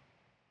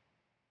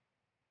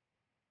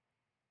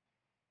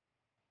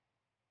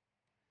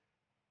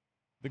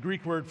 The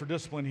Greek word for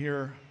discipline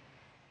here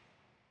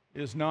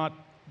is not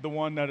the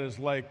one that is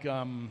like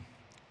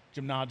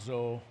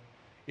gymnazo.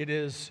 It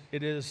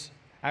is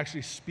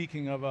actually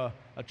speaking of a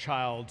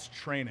child's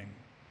training.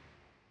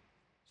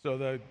 So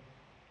the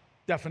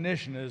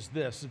definition is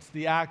this: it's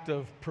the act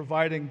of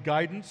providing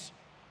guidance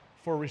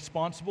for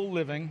responsible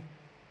living,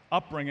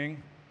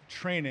 upbringing,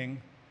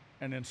 training,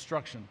 and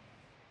instruction.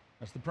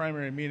 That's the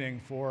primary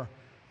meaning for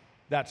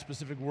that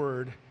specific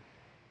word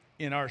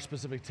in our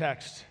specific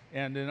text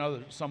and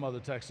in some other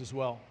texts as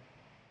well.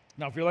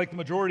 Now, if you're like the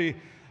majority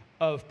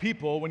of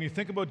people, when you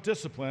think about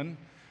discipline,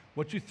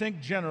 what you think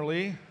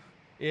generally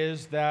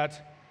is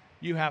that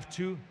you have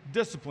to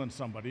discipline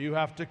somebody. You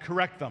have to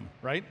correct them,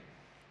 right?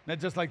 Not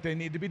just like they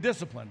need to be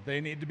disciplined. They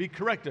need to be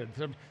corrected.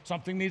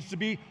 Something needs to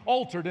be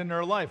altered in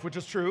their life, which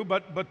is true,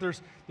 but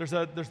there's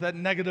that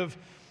negative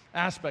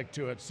aspect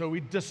to it. So we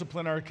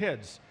discipline our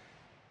kids.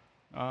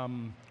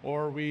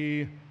 Or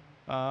we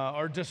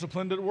are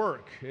disciplined at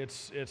work.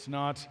 It's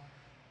not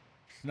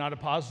a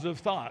positive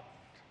thought.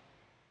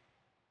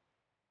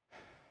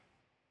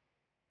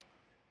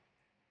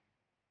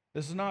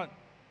 This is not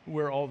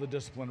where all the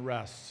discipline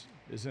rests,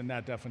 is in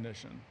that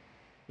definition.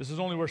 This is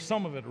only where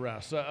some of it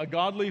rests. A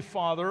godly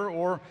father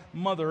or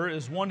mother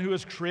is one who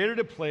has created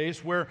a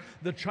place where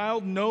the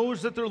child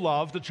knows that they're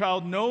loved, the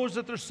child knows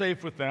that they're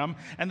safe with them,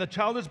 and the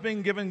child is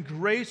being given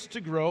grace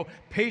to grow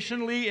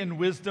patiently in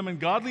wisdom and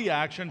godly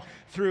action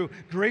through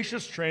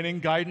gracious training,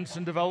 guidance,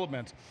 and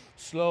development.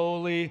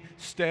 Slowly,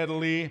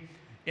 steadily,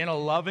 in a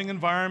loving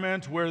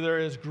environment where there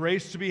is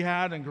grace to be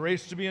had and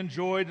grace to be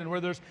enjoyed and where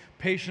there's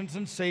patience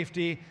and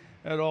safety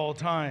at all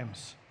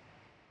times.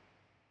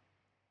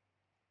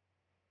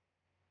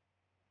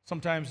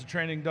 Sometimes the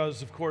training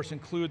does, of course,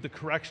 include the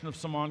correction of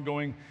some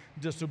ongoing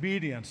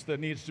disobedience that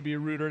needs to be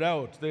rooted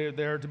out.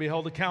 They're to be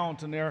held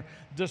account, and they're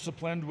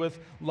disciplined with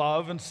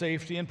love and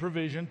safety and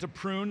provision to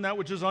prune that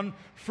which is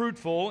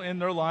unfruitful in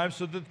their lives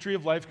so that the tree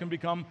of life can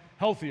become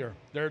healthier.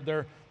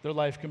 Their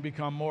life can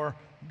become more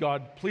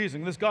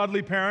God-pleasing. This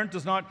godly parent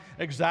does not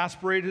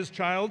exasperate his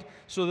child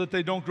so that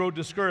they don't grow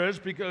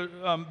discouraged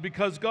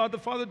because God the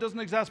Father doesn't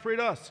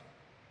exasperate us.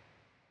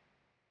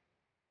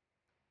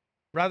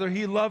 Rather,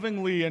 he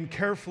lovingly and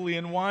carefully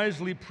and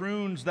wisely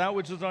prunes that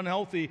which is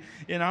unhealthy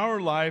in our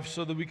life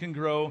so that we can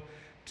grow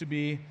to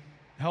be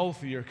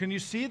healthier. Can you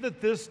see that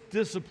this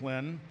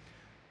discipline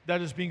that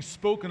is being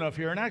spoken of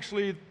here, and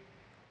actually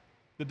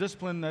the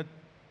discipline that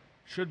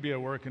should be at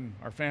work in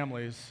our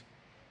families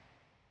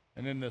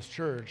and in this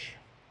church,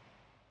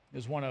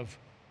 is one of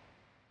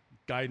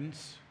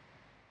guidance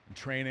and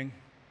training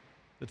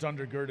that's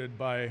undergirded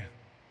by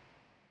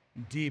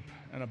deep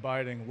and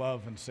abiding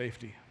love and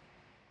safety,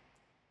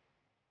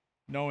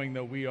 knowing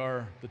that we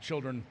are the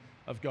children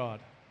of God.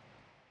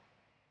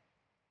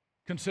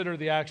 Consider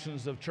the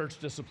actions of church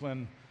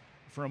discipline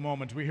for a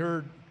moment. We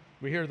hear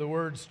the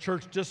words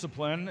church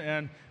discipline,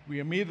 and we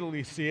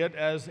immediately see it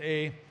as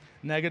a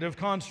negative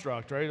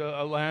construct, right?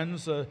 A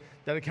lens that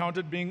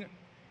accounted being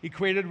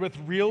equated with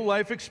real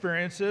life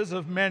experiences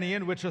of many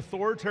in which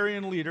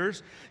authoritarian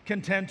leaders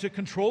can tend to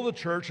control the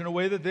church in a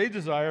way that they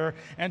desire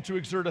and to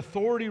exert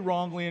authority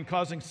wrongly and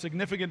causing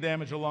significant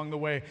damage along the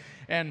way.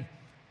 And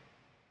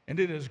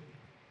it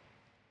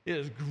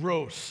is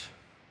gross.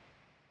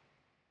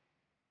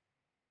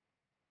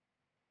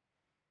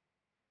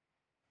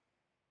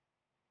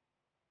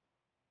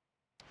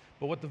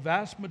 But what the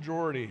vast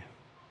majority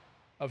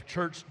of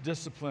church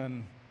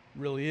discipline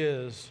really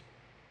is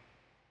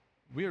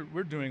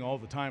we're doing all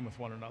the time with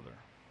one another.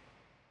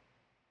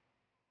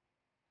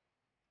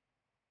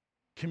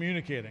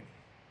 Communicating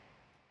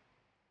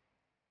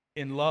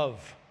in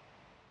love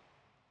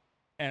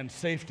and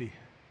safety.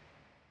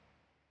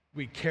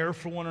 We care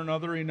for one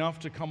another enough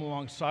to come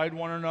alongside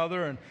one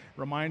another and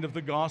remind of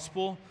the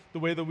gospel, the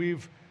way that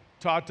we've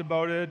talked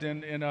about it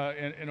in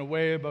a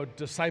way about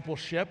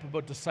discipleship,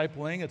 about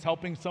discipling. It's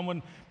helping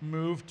someone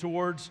move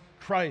towards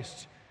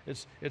Christ.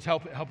 It's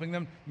helping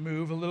them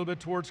move a little bit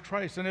towards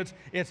Christ. And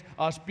it's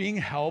us being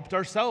helped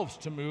ourselves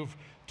to move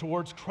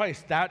towards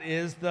Christ. That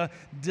is the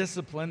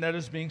discipline that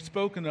is being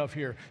spoken of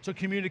here. So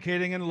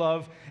communicating in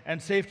love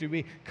and safety.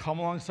 We come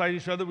alongside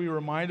each other. We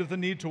remind of the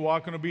need to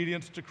walk in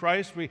obedience to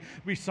Christ.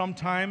 We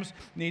sometimes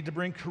need to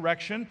bring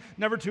correction,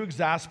 never to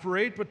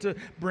exasperate, but to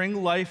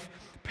bring life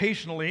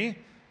patiently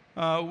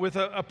with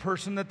a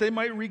person that they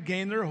might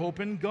regain their hope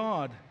in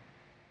God.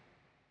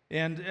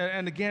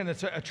 And again,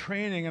 it's a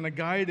training and a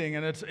guiding,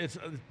 and it's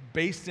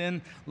based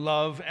in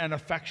love and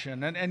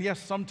affection. And yes,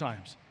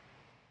 sometimes,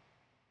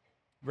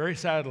 very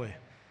sadly,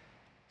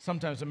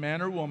 sometimes a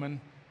man or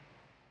woman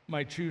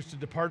might choose to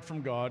depart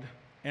from God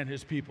and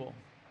his people.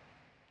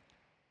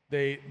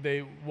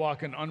 They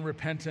walk in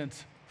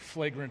unrepentant,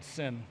 flagrant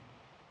sin.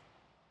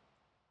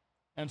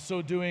 And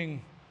so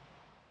doing,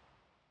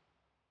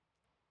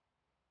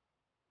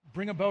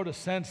 bring about a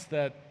sense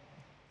that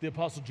the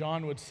Apostle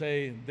John would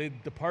say they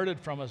departed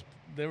from us.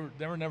 They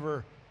were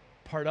never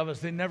part of us.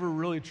 They never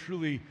really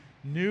truly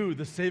knew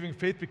the saving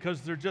faith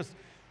because they're just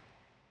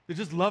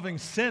loving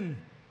sin.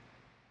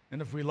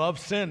 And if we love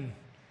sin,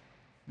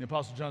 the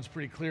Apostle John's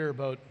pretty clear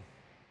about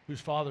whose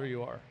father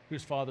you are,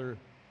 whose father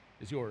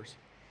is yours.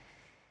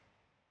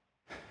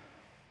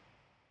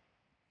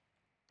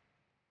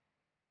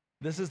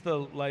 This is the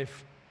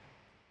life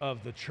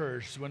of the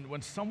church.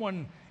 When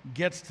someone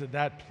gets to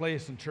that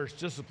place in church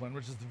discipline,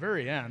 which is the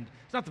very end,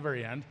 it's not the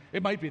very end.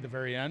 It might be the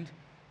very end,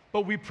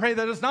 but we pray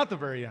that it's not the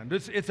very end.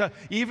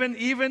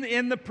 Even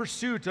in the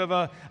pursuit of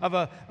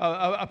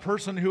a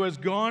person who has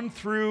gone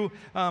through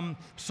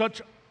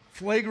such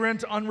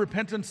flagrant,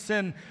 unrepentant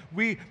sin,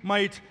 we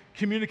might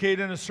communicate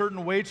in a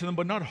certain way to them,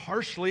 but not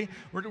harshly.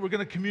 We're going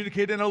to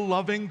communicate in a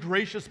loving,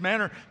 gracious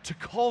manner to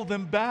call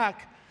them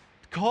back.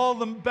 Call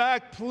them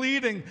back,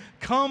 pleading,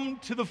 come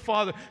to the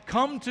Father,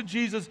 come to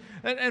Jesus,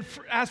 and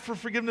ask for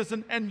forgiveness,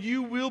 and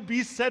you will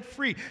be set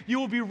free. You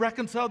will be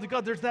reconciled to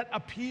God. There's that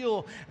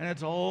appeal, and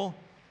it's all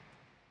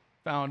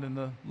found in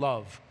the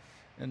love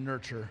and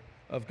nurture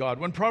of God.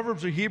 When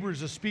Proverbs or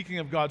Hebrews is speaking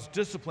of God's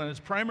discipline, it's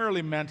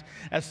primarily meant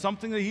as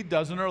something that He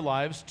does in our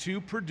lives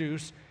to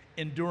produce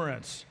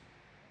endurance.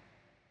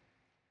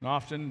 And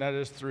often that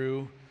is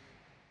through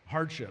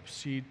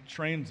hardships. He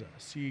trains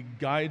us, He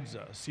guides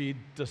us, He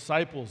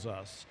disciples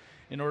us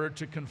in order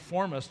to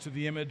conform us to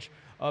the image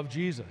of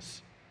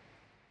Jesus,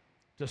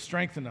 to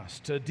strengthen us,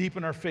 to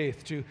deepen our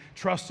faith, to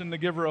trust in the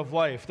giver of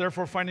life,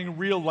 therefore finding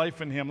real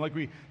life in Him, like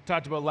we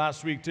talked about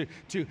last week,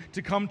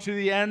 to come to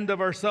the end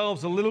of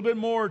ourselves a little bit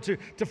more, to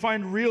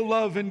find real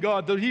love in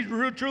God, though He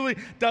truly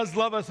does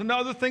love us. And the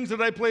other things that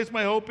I place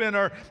my hope in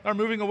are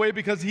moving away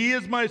because He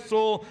is my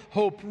sole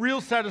hope, real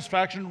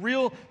satisfaction,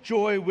 real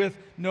joy with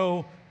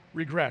no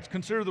regret.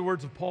 Consider the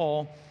words of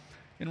Paul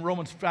in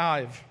Romans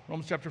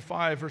chapter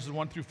 5, verses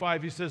 1 through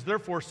 5. He says,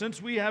 therefore,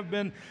 since we have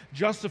been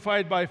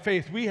justified by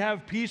faith, we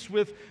have peace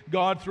with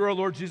God through our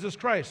Lord Jesus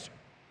Christ.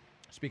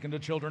 Speaking to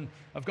children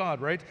of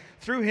God, right?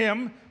 Through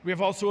Him, we have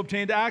also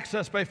obtained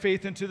access by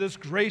faith into this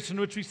grace in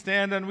which we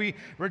stand, and we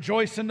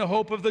rejoice in the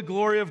hope of the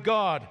glory of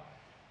God.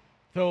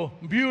 So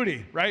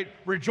beauty, right?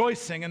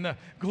 Rejoicing in the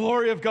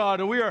glory of God.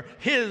 We are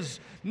His.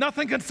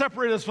 Nothing can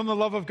separate us from the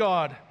love of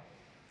God.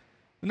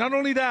 Not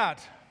only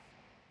that,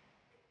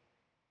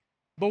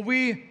 but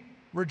we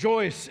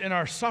rejoice in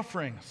our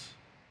sufferings,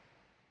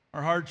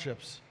 our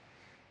hardships,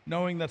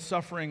 knowing that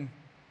suffering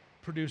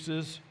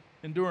produces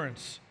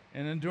endurance.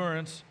 And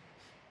endurance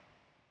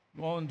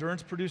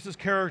produces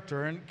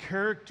character, and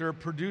character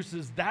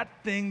produces that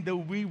thing that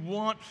we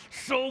want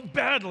so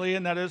badly,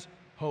 and that is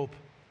hope.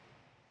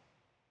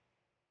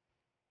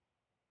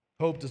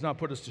 Hope does not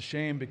put us to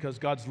shame because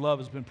God's love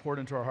has been poured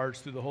into our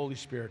hearts through the Holy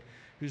Spirit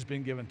who's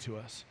been given to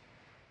us.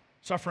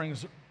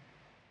 Sufferings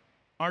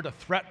aren't a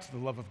threat to the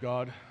love of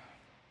God.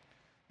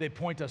 They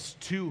point us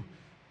to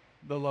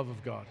the love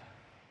of God.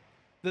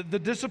 The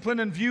discipline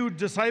in view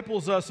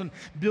disciples us and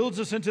builds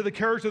us into the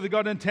character that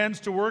God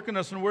intends to work in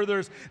us, and where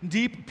there's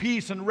deep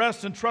peace and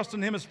rest and trust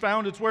in Him is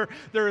found. It's where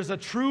there is a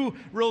true,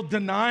 real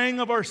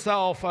denying of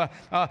ourself,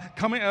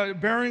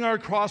 bearing our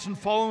cross and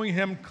following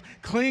Him,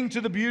 clinging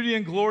to the beauty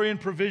and glory and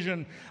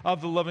provision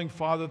of the loving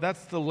Father.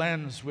 That's the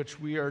lens which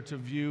we are to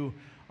view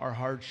our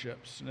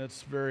hardships, and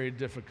it's very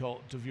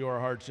difficult to view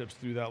our hardships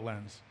through that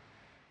lens.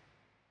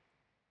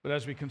 But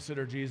as we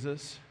consider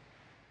Jesus,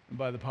 and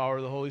by the power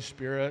of the Holy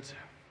Spirit,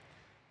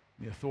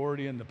 the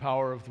authority and the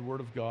power of the Word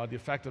of God, the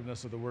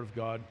effectiveness of the Word of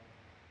God,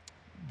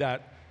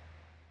 that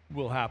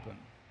will happen.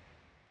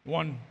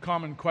 One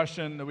common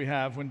question that we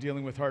have when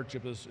dealing with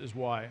hardship is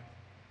why?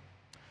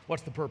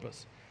 What's the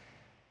purpose?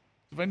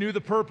 If I knew the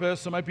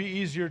purpose, it might be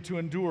easier to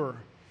endure.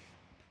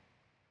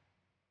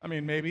 I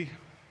mean, maybe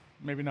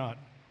not.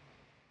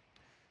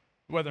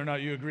 Whether or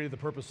not you agree the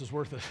purpose is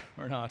worth it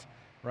or not,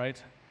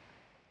 right?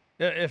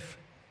 If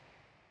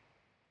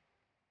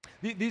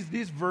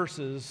these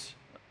verses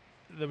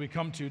that we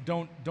come to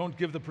don't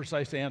give the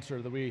precise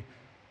answer that we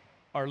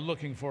are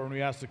looking for when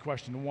we ask the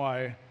question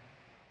why.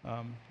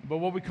 But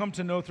what we come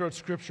to know throughout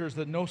Scripture is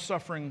that no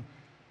suffering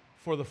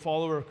for the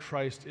follower of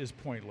Christ is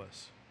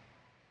pointless.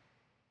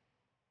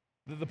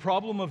 The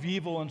problem of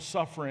evil and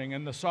suffering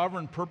and the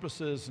sovereign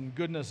purposes and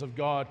goodness of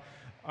God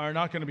are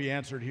not going to be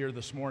answered here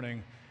this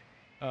morning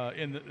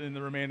in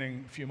the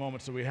remaining few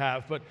moments that we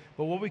have. But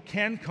what we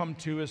can come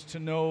to is to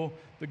know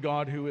the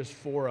God who is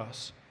for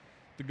us,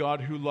 the God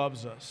who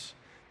loves us,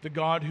 the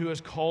God who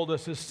has called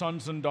us his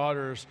sons and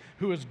daughters,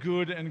 who is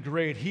good and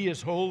great. He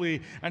is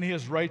holy and he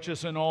is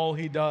righteous in all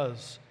he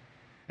does.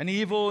 And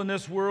evil in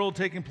this world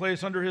taking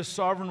place under his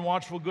sovereign,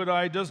 watchful, good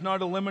eye does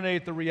not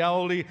eliminate the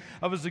reality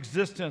of his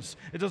existence.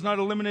 It does not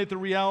eliminate the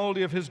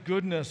reality of his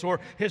goodness or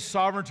his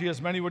sovereignty,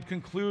 as many would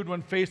conclude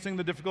when facing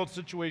the difficult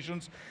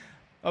situations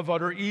of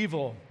utter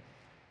evil.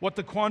 What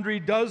the quandary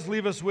does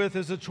leave us with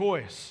is a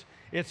choice.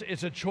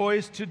 It's a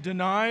choice to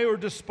deny or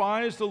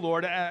despise the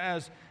Lord,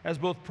 as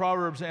both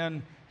Proverbs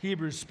and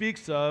Hebrews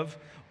speaks of,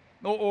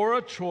 or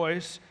a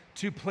choice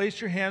to place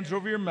your hands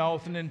over your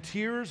mouth and in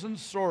tears and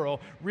sorrow,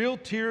 real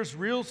tears,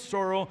 real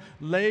sorrow,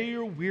 lay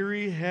your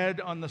weary head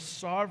on the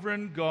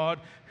sovereign God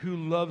who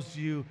loves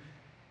you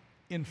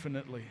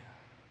infinitely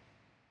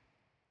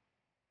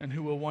and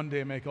who will one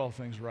day make all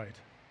things right.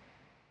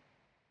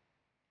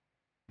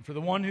 And for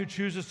the one who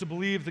chooses to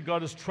believe that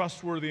God is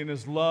trustworthy in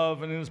his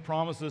love and in his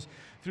promises,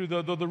 through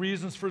the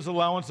reasons for his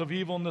allowance of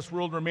evil in this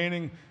world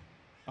remaining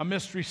a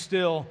mystery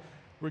still,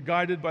 we're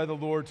guided by the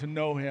Lord to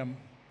know him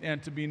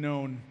and to be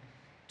known,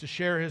 to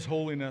share his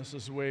holiness,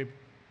 as the way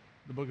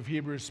the book of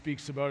Hebrews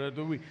speaks about it.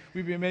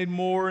 We've been made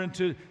more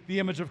into the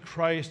image of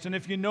Christ. And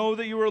if you know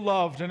that you are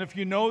loved, and if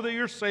you know that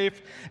you're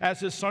safe as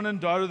his son and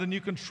daughter, then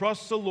you can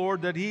trust the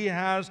Lord that he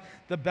has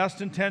the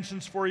best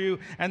intentions for you,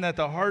 and that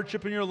the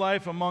hardship in your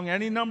life, among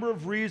any number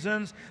of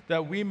reasons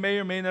that we may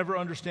or may never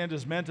understand,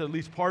 is meant, at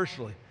least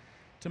partially,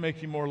 to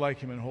make you more like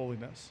him in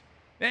holiness,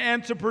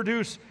 and to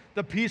produce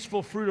the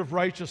peaceful fruit of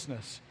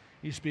righteousness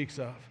he speaks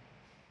of.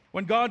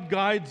 When God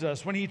guides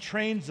us, when he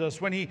trains us,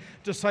 when he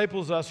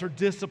disciples us or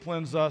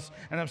disciplines us,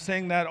 and I'm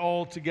saying that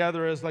all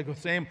together as like the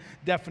same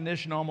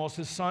definition almost,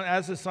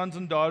 as his sons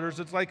and daughters,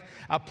 it's like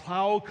a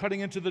plow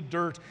cutting into the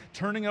dirt,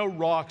 turning out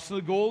rocks. So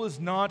the goal is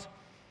not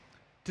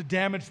to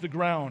damage the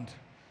ground,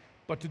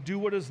 but to do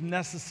what is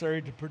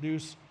necessary to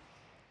produce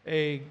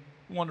a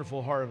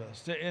wonderful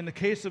harvest. In the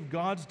case of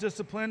God's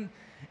discipline,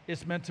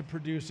 it's meant to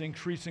produce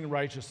increasing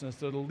righteousness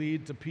that will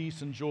lead to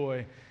peace and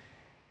joy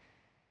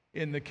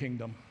in the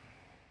kingdom.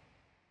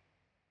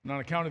 And on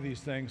account of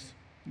these things,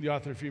 the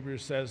author of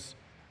Hebrews says,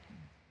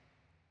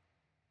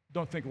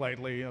 don't think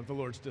lightly of the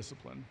Lord's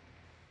discipline.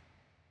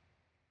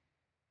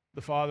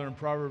 The father in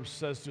Proverbs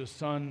says to his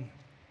son,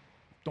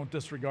 don't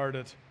disregard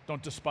it,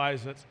 don't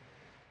despise it,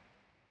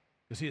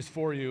 because he is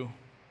for you.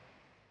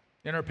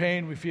 In our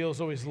pain, we feel as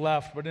though he's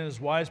left, but in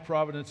his wise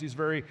providence, he's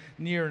very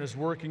near and is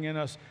working in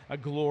us a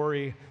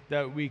glory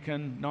that we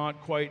can not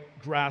quite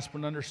grasp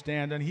and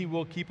understand. And he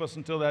will keep us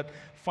until that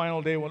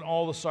final day when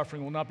all the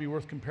suffering will not be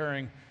worth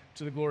comparing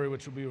to the glory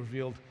which will be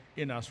revealed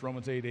in us,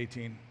 Romans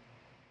 8:18. A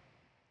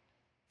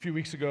few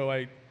weeks ago,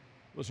 I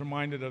was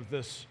reminded of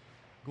this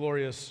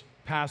glorious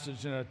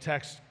passage in a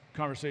text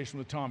conversation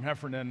with Tom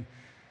Heffernan.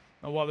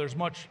 While there's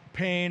much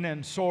pain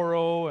and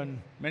sorrow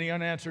and many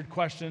unanswered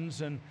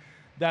questions and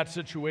that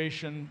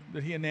situation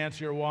that he and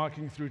Nancy are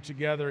walking through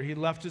together, he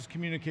left his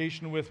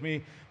communication with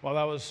me while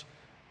I was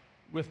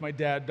with my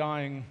dad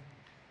dying.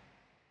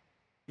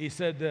 He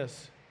said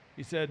this.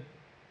 He said,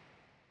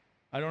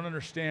 I don't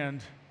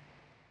understand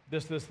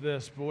this,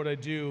 but what I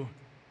do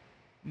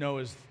know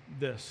is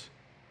this,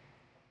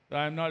 that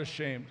I am not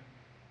ashamed,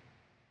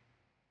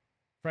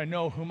 for I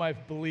know whom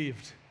I've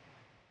believed,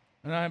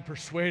 and I am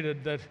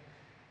persuaded that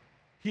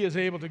he is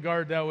able to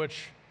guard that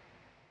which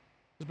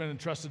has been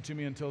entrusted to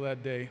me until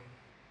that day.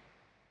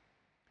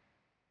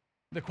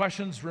 The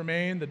questions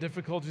remain, the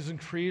difficulties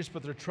increase,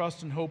 but their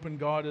trust and hope in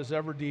God is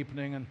ever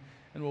deepening and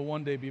will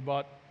one day be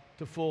brought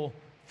to full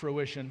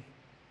fruition.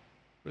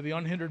 For the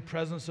unhindered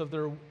presence of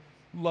their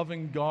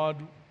loving God,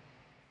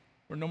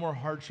 where no more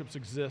hardships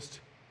exist.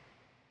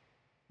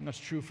 And that's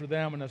true for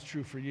them, and that's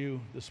true for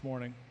you this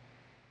morning.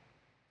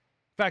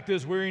 Fact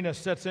is, weariness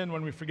sets in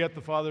when we forget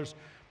the Father's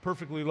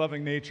perfectly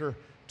loving nature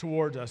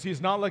towards us. He's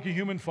not like a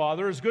human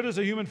father, as good as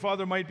a human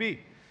father might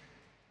be.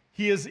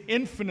 He is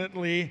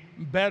infinitely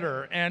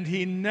better, and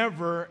he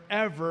never,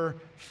 ever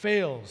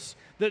fails.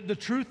 The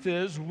truth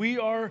is, we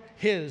are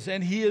his,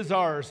 and he is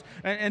ours.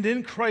 And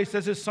in Christ,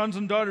 as his sons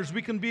and daughters,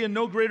 we can be in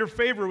no greater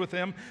favor with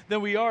him than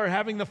we are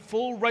having the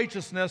full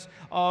righteousness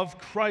of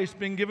Christ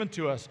being given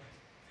to us.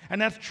 And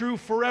that's true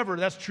forever.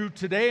 That's true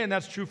today, and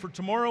that's true for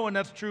tomorrow, and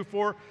that's true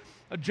for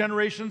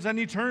generations and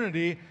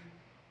eternity.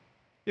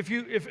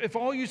 If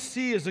all you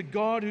see is a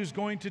God who's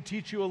going to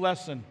teach you a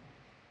lesson,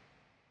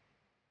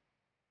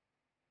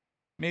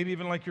 maybe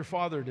even like your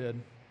father did,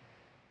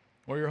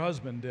 or your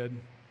husband did,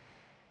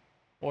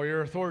 or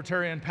your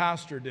authoritarian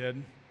pastor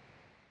did,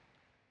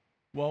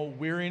 well,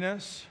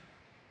 weariness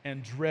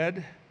and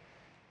dread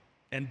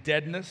and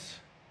deadness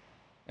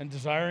and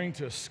desiring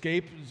to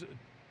escape is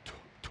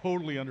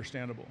totally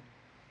understandable.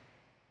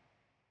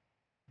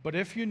 But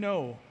if you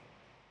know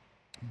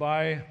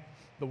by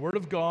the Word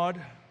of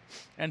God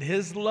and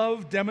His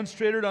love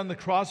demonstrated on the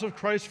cross of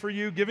Christ for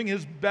you, giving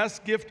His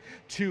best gift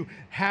to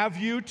have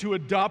you, to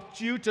adopt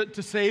you,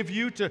 to save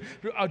you, to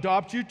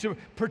adopt you, to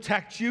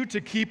protect you, to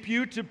keep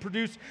you, to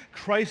produce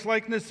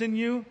Christ-likeness in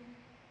you,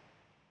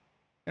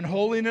 and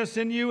holiness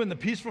in you, and the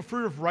peaceful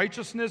fruit of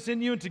righteousness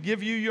in you, and to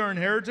give you your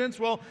inheritance,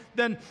 well,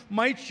 then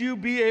might you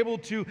be able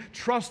to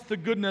trust the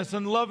goodness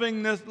and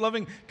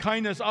loving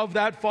kindness of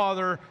that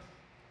Father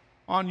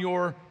on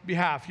your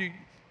behalf.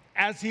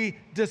 As He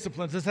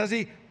disciplines us, as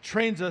He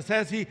trains us,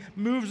 as He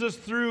moves us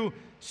through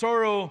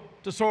sorrow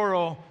to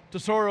sorrow to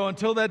sorrow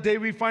until that day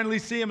we finally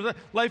see Him.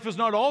 Life is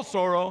not all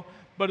sorrow,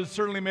 but it's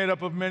certainly made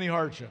up of many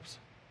hardships.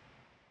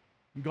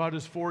 God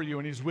is for you,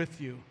 and He's with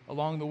you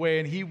along the way,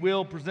 and He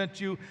will present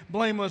you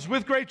blameless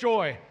with great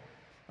joy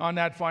on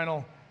that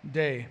final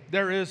day.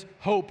 There is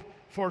hope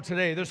for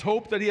today. There's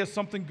hope that He has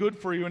something good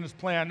for you in His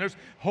plan. There's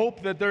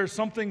hope that there's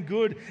something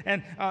good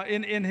and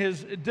in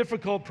His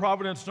difficult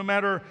providence, no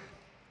matter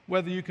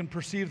whether you can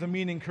perceive the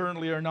meaning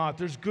currently or not.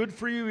 There's good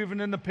for you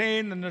even in the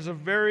pain, and there's a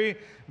very,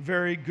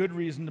 very good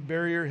reason to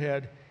bury your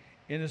head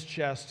in His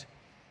chest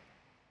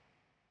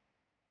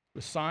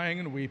with sighing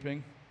and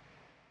weeping,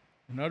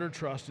 and utter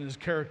trust in His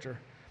character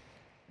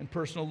and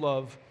personal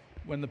love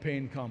when the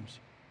pain comes.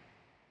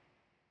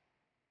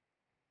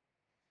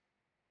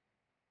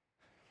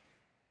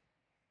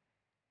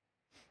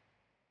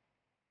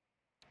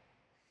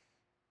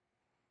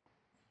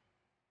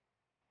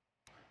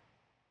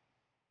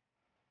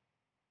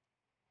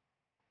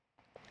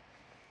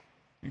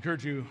 I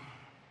encourage you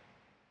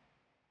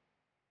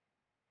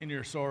in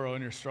your sorrow,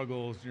 in your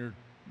struggles, your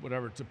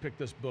whatever, to pick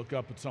this book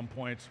up at some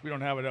point. We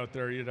don't have it out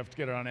there. You'd have to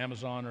get it on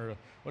Amazon or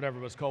whatever,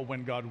 but it's called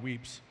When God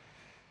Weeps.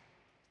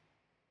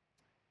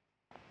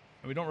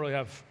 And we don't really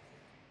have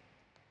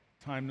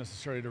time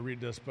necessarily to read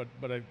this, but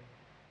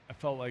I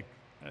feel like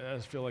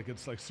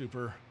it's like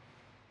super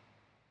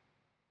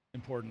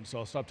important, so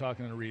I'll stop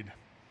talking and read.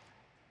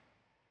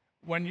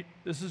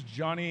 This is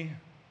Johnny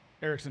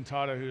Erickson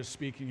Tata who is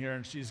speaking here,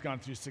 and she's gone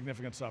through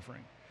significant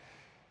suffering.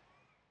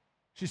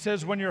 She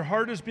says, when your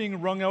heart is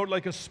being wrung out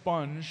like a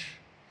sponge,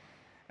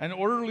 an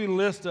orderly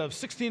list of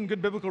 16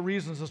 good biblical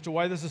reasons as to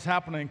why this is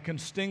happening can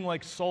sting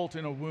like salt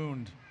in a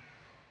wound.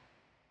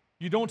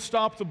 You don't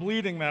stop the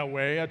bleeding that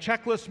way. A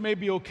checklist may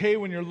be okay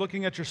when you're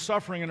looking at your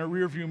suffering in a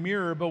rearview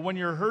mirror, but when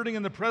you're hurting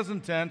in the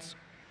present tense,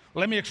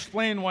 let me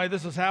explain why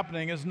this is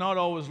happening, is not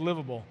always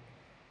livable.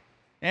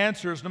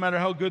 Answers, no matter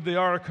how good they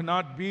are,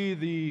 cannot be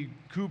the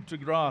coup de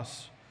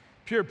grace.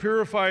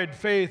 Purified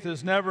faith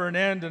is never an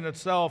end in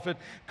itself. It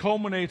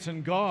culminates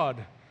in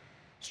God.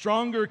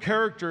 Stronger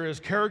character is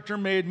character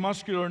made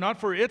muscular,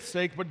 not for its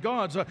sake, but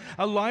God's.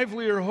 A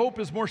livelier hope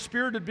is more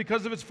spirited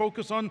because of its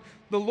focus on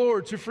the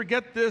Lord. To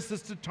forget this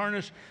is to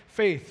tarnish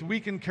faith,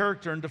 weaken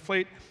character, and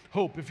deflate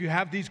hope. If you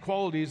have these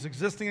qualities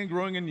existing and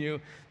growing in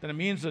you, then it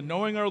means that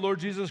knowing our Lord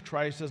Jesus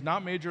Christ has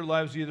not made your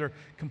lives either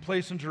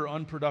complacent or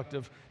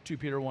unproductive, 2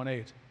 Peter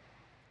 1:8.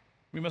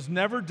 We must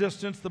never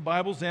distance the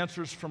Bible's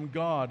answers from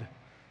God.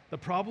 The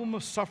problem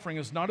of suffering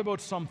is not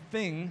about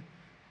something,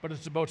 but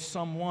it's about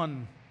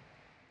someone.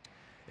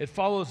 It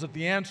follows that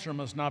the answer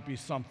must not be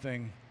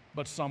something,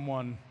 but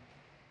someone.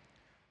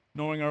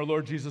 Knowing our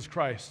Lord Jesus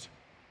Christ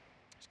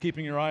is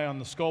keeping your eye on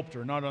the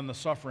sculptor, not on the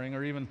suffering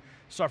or even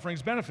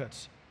suffering's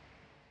benefits.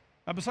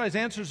 Now, besides,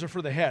 answers are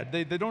for the head.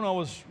 They don't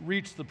always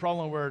reach the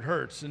problem where it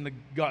hurts, in the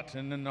gut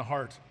and in the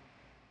heart.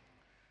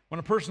 When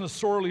a person is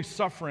sorely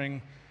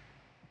suffering,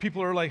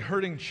 people are like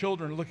hurting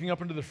children, looking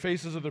up into the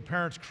faces of their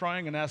parents,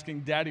 crying and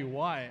asking, "Daddy,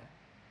 why?"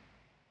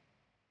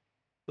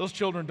 Those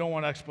children don't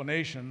want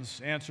explanations,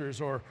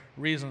 answers, or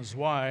reasons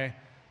why.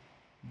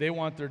 They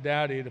want their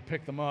daddy to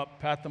pick them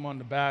up, pat them on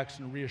the backs,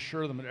 and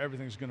reassure them that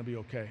everything's going to be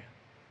okay,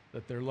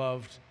 that they're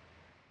loved,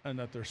 and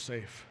that they're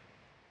safe.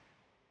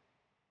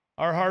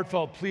 Our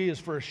heartfelt plea is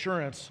for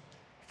assurance,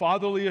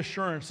 fatherly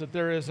assurance that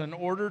there is an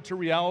order to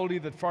reality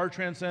that far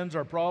transcends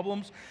our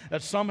problems,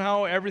 that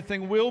somehow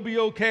everything will be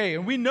okay.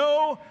 And we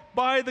know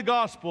by the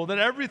gospel that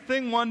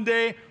everything one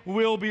day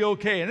will be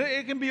okay. And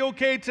it can be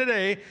okay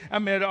today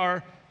amid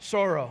our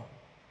sorrow.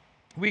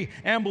 We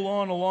amble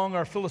on along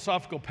our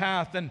philosophical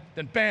path, then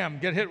bam,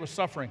 get hit with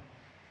suffering.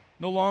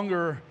 No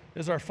longer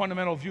is our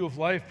fundamental view of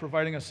life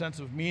providing a sense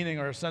of meaning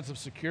or a sense of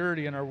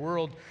security in our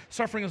world.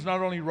 Suffering has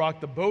not only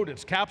rocked the boat,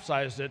 it's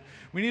capsized it.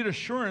 We need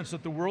assurance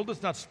that the world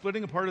is not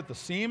splitting apart at the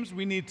seams.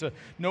 We need to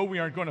know we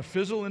aren't going to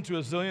fizzle into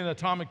a zillion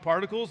atomic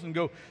particles and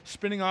go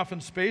spinning off in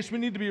space. We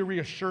need to be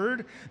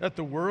reassured that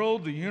the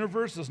world, the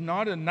universe, is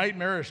not in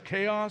nightmarish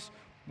chaos,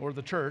 or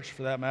the church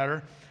for that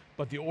matter,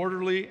 but it's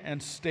orderly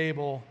and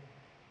stable.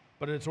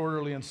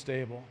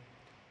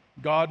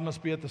 God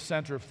must be at the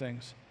center of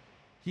things.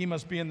 He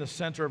must be in the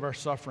center of our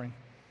suffering.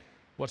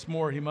 What's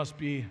more, He must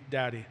be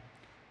Daddy,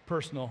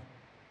 personal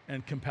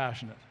and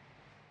compassionate.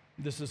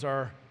 This is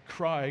our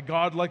cry.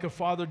 God, like a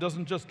father,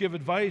 doesn't just give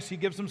advice, he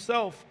gives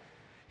himself.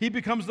 He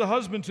becomes the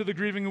husband to the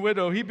grieving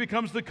widow. He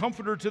becomes the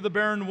comforter to the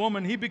barren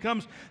woman. He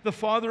becomes the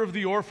father of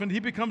the orphan. He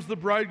becomes the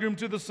bridegroom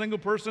to the single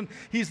person.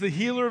 He's the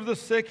healer of the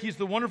sick. He's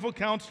the wonderful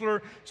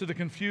counselor to the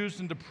confused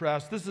and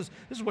depressed. This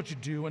is what you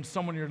do when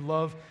someone you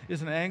love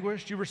is in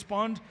anguish. You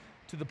respond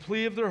to the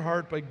plea of their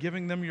heart by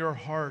giving them your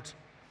heart.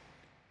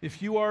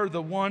 If you are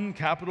the one,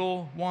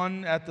 capital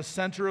one, at the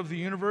center of the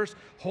universe,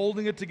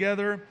 holding it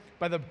together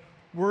by the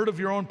word of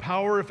your own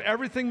power, if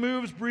everything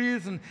moves,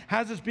 breathes, and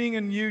has its being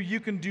in you,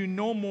 you can do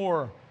no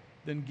more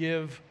than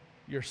give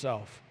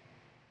yourself.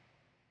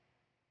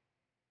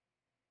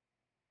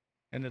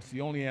 And it's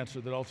the only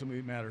answer that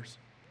ultimately matters.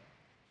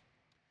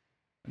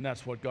 And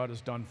that's what God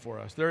has done for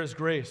us. There is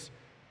grace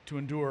to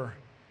endure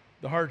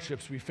the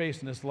hardships we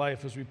face in this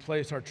life as we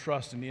place our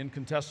trust in the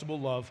incontestable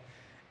love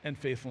and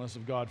faithfulness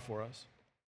of God for us.